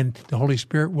 and the Holy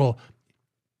Spirit will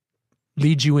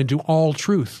lead you into all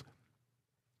truth.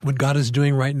 What God is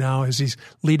doing right now is He's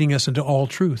leading us into all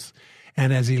truth.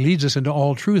 And as He leads us into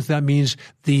all truth, that means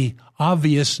the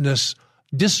obviousness,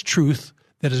 distruth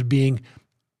that is being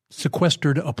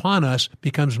sequestered upon us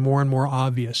becomes more and more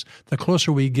obvious. The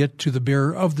closer we get to the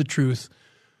bearer of the truth,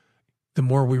 the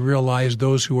more we realize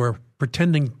those who are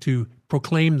pretending to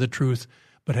proclaim the truth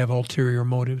but have ulterior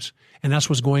motives. And that's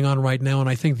what's going on right now. And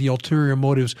I think the ulterior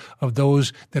motives of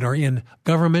those that are in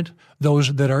government,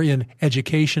 those that are in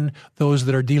education, those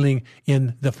that are dealing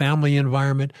in the family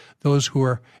environment, those who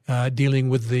are dealing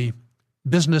with the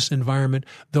business environment,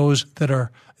 those that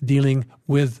are dealing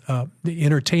with the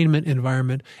entertainment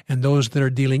environment, and those that are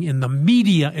dealing in the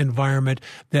media environment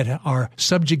that are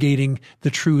subjugating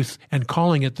the truth and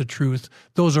calling it the truth,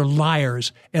 those are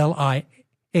liars, Liars.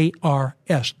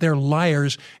 They're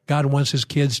liars. God wants his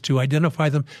kids to identify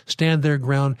them, stand their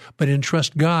ground, but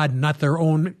entrust God, not their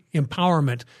own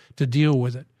empowerment, to deal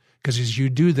with it. Because as you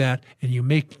do that and you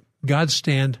make God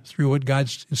stand through what God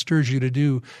stirs you to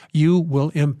do, you will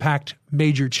impact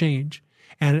major change.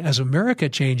 And as America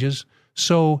changes,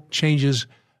 so changes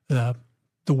the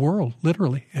world,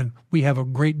 literally. And we have a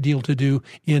great deal to do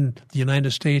in the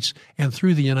United States and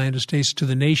through the United States to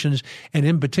the nations. And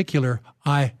in particular,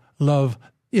 I love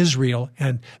Israel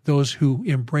and those who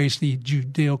embrace the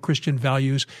Judeo-Christian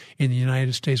values in the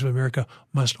United States of America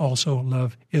must also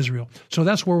love Israel. So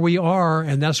that's where we are,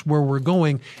 and that's where we're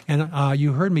going. And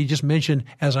you heard me just mention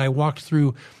as I walked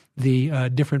through the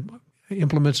different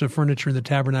implements of furniture in the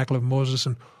Tabernacle of Moses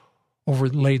and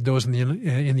overlaid those in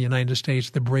the United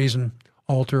States, the brazen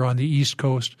altar on the East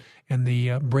Coast and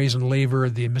the brazen laver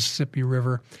of the Mississippi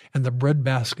River and the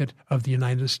breadbasket of the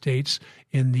United States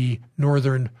in the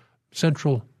northern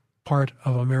central part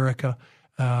of America,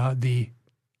 the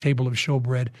table of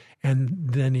showbread, and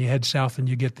then you head south and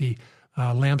you get the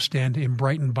lampstand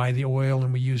embrightened by the oil,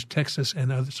 and we use Texas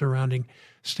and other surrounding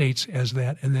states as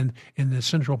that. And then in the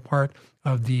central part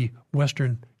of the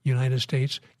western United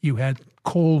States, you had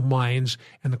coal mines,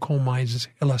 and the coal mines is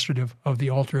illustrative of the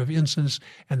altar of incense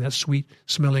and that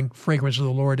sweet-smelling fragrance of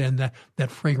the Lord, and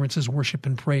that fragrance is worship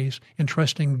and praise, and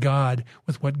trusting God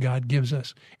with what God gives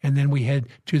us. And then we head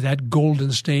to that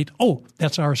golden state. Oh,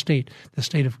 that's our state, the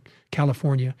state of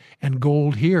California. And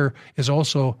gold here is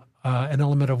also an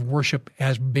element of worship,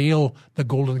 as Baal, the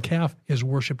golden calf, is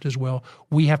worshipped as well.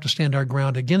 We have to stand our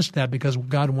ground against that because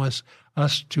God wants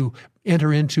us to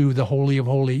enter into the Holy of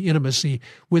Holy intimacy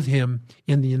with him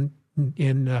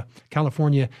in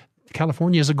California.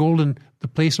 California is the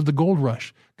place of the gold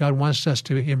rush. God wants us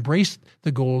to embrace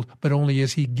the gold, but only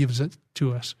as he gives it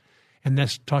to us. And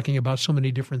that's talking about so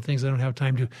many different things. I don't have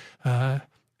time to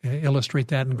illustrate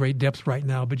that in great depth right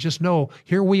now, but just know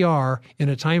here we are in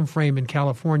a time frame in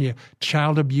California,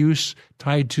 child abuse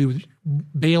tied to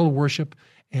Baal worship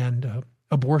and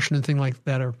abortion and things like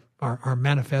that are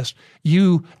manifest.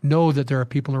 You know that there are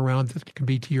people around that can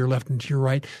be to your left and to your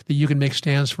right, that you can make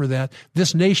stands for that.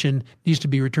 This nation needs to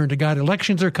be returned to God.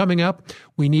 Elections are coming up.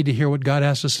 We need to hear what God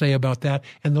has to say about that.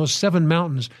 And those 7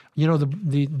 mountains,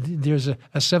 there's a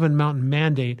 7-mountain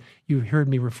mandate. You heard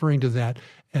me referring to that.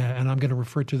 And I'm going to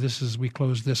refer to this as we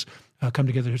close this Come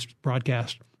Together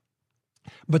broadcast.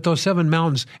 But those 7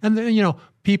 mountains, and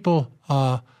people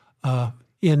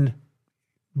in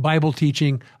Bible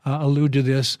teaching allude to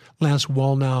this. Lance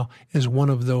Wallnau is one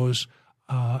of those,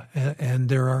 and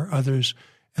there are others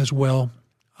as well.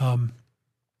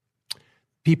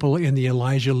 People in the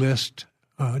Elijah list,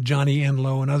 Johnny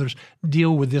Enlow and others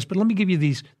deal with this. But let me give you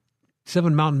these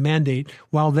 7-mountain mandate.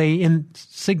 While they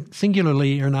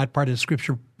singularly are not part of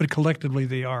Scripture, but collectively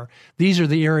they are. These are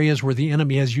the areas where the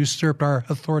enemy has usurped our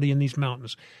authority in these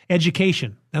mountains.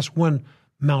 Education, that's one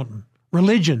mountain.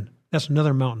 Religion, that's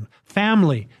another mountain.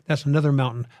 Family, that's another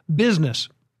mountain. Business,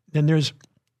 then there's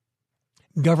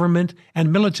government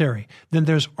and military. Then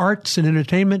there's arts and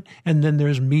entertainment, and then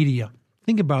there's media.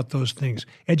 Think about those things.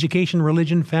 Education,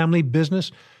 religion, family,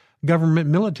 business, government,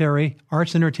 military,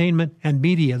 arts, entertainment, and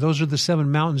media. Those are the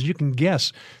 7 mountains. You can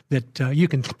guess that you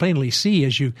can plainly see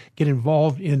as you get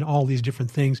involved in all these different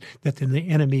things that then the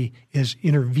enemy is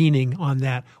intervening on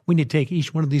that. We need to take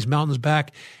each one of these mountains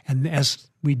back, and as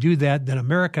we do that, then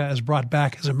America is brought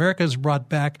back. As America is brought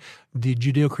back, the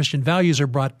Judeo-Christian values are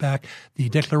brought back, the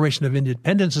Declaration of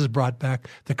Independence is brought back,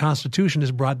 the Constitution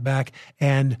is brought back,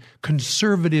 and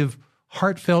conservative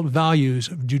heartfelt values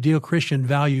of Judeo-Christian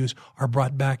values are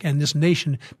brought back, and this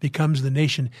nation becomes the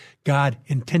nation God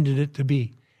intended it to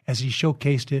be, as he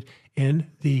showcased it in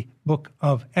the book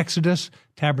of Exodus,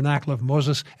 Tabernacle of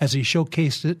Moses, as he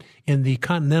showcased it in the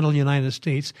continental United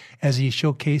States, as he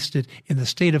showcased it in the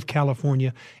state of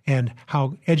California, and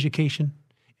how education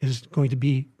is going to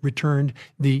be returned.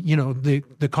 The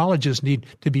colleges need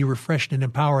to be refreshed and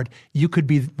empowered. You could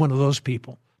be one of those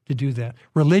people to do that.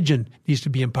 Religion needs to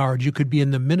be empowered. You could be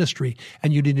in the ministry,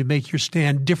 and you need to make your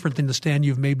stand different than the stand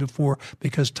you've made before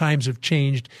because times have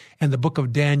changed, and the book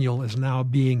of Daniel is now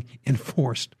being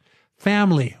enforced.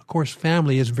 Family. Of course,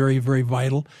 family is very, very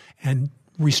vital, and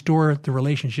restore the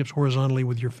relationships horizontally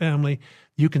with your family.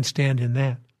 You can stand in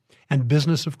that. And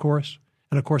business, of course.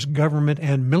 And, of course, government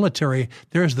and military.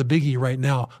 There's the biggie right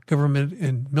now. Government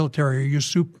and military are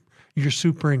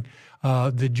usurping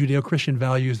the Judeo-Christian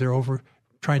values. They're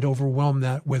trying to overwhelm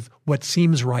that with what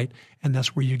seems right, and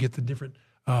that's where you get the different,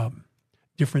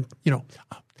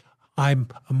 I'm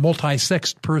a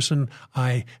multi-sexed person.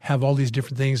 I have all these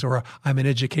different things, or I'm in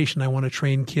education. I want to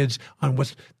train kids on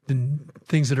what's the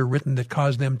things that are written that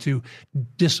cause them to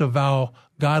disavow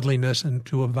godliness and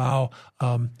to avow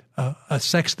a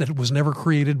sex that was never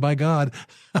created by God.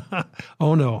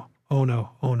 Oh no.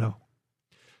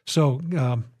 So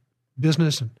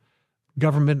business and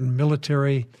government and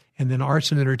military, and then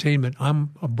arts and entertainment.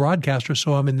 I'm a broadcaster,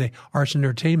 so I'm in the arts and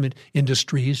entertainment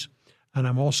industries, and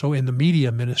I'm also in the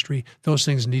media ministry. Those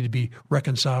things need to be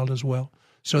reconciled as well.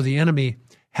 So the enemy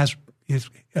is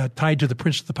tied to the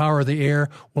prince of the power of the air.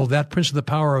 Well, that prince of the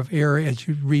power of air, as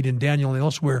you read in Daniel and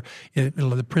elsewhere,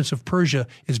 the prince of Persia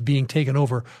is being taken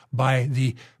over by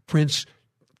the prince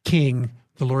king,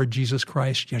 the Lord Jesus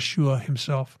Christ, Yeshua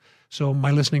himself. So,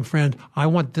 my listening friend, I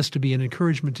want this to be an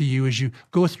encouragement to you as you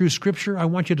go through Scripture. I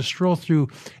want you to stroll through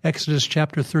Exodus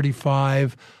chapter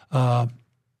 35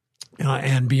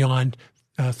 and beyond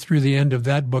through the end of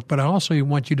that book. But I also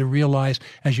want you to realize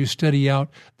as you study out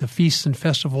the feasts and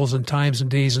festivals and times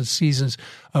and days and seasons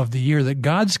of the year that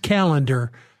God's calendar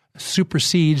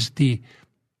supersedes the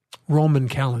Roman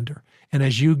calendar. And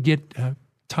as you get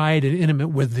tied and intimate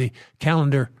with the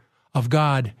calendar of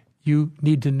God, you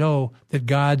need to know that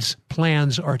God's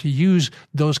plans are to use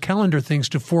those calendar things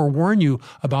to forewarn you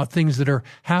about things that are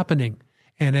happening.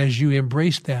 And as you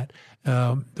embrace that,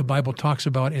 the Bible talks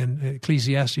about in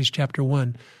Ecclesiastes chapter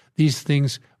 1, these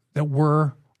things that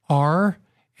were, are,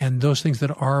 and those things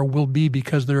that are will be,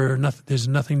 because there's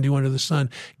nothing new under the sun.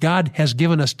 God has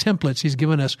given us templates. He's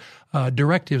given us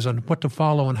directives on what to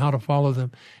follow and how to follow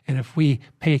them. And if we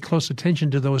pay close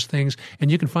attention to those things, and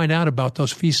you can find out about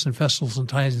those feasts and festivals and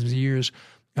times of the years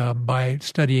by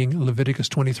studying Leviticus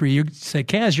 23. You say,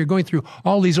 Kaz, you're going through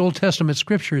all these Old Testament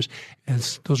scriptures, and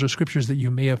those are scriptures that you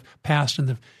may have passed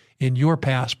in your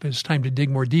past, but it's time to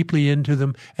dig more deeply into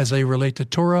them as they relate to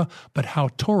Torah, but how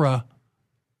Torah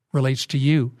relates to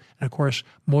you. And of course,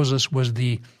 Moses was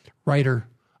the writer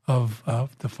of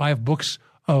the 5 books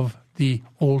of the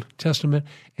Old Testament,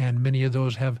 and many of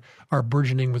those are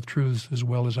burgeoning with truths, as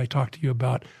well as I talked to you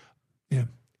about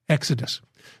Exodus.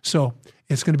 So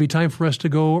it's going to be time for us to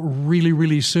go really,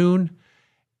 really soon,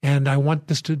 and I want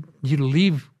you to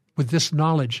leave with this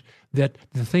knowledge that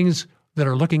the things that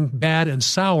are looking bad and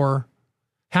sour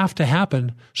have to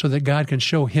happen so that God can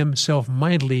show himself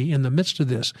mightily in the midst of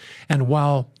this. And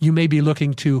while you may be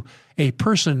looking to a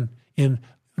person in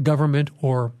government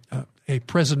or a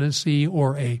presidency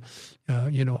or a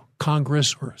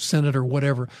Congress or Senate or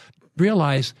whatever,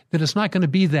 realize that it's not going to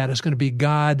be that. It's going to be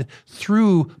God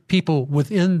through people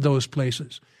within those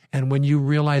places. And when you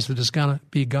realize that it's going to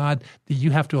be God, that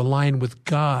you have to align with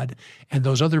God. And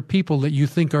those other people that you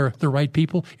think are the right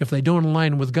people, if they don't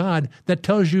align with God, that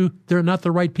tells you they're not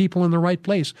the right people in the right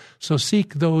place. So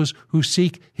seek those who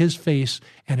seek his face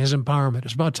and his empowerment.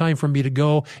 It's about time for me to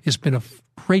go. It's been a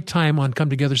great time on Come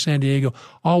Together San Diego.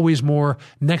 Always more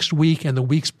next week and the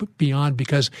weeks beyond,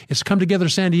 because it's Come Together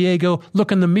San Diego.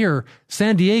 Look in the mirror.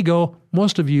 San Diego,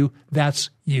 most of you, that's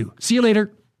you. See you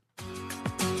later.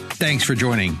 Thanks for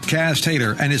joining Kaz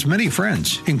Taylor and his many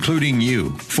friends, including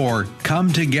you, for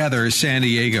Come Together San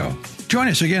Diego. Join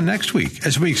us again next week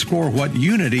as we explore what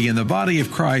unity in the body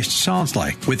of Christ sounds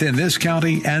like within this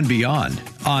county and beyond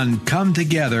on Come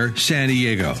Together San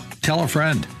Diego. Tell a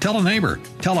friend, tell a neighbor,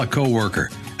 tell a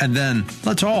coworker, and then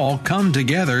let's all come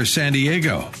together San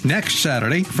Diego next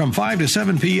Saturday from 5 to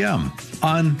 7 p.m.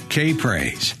 on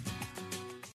K-Praise.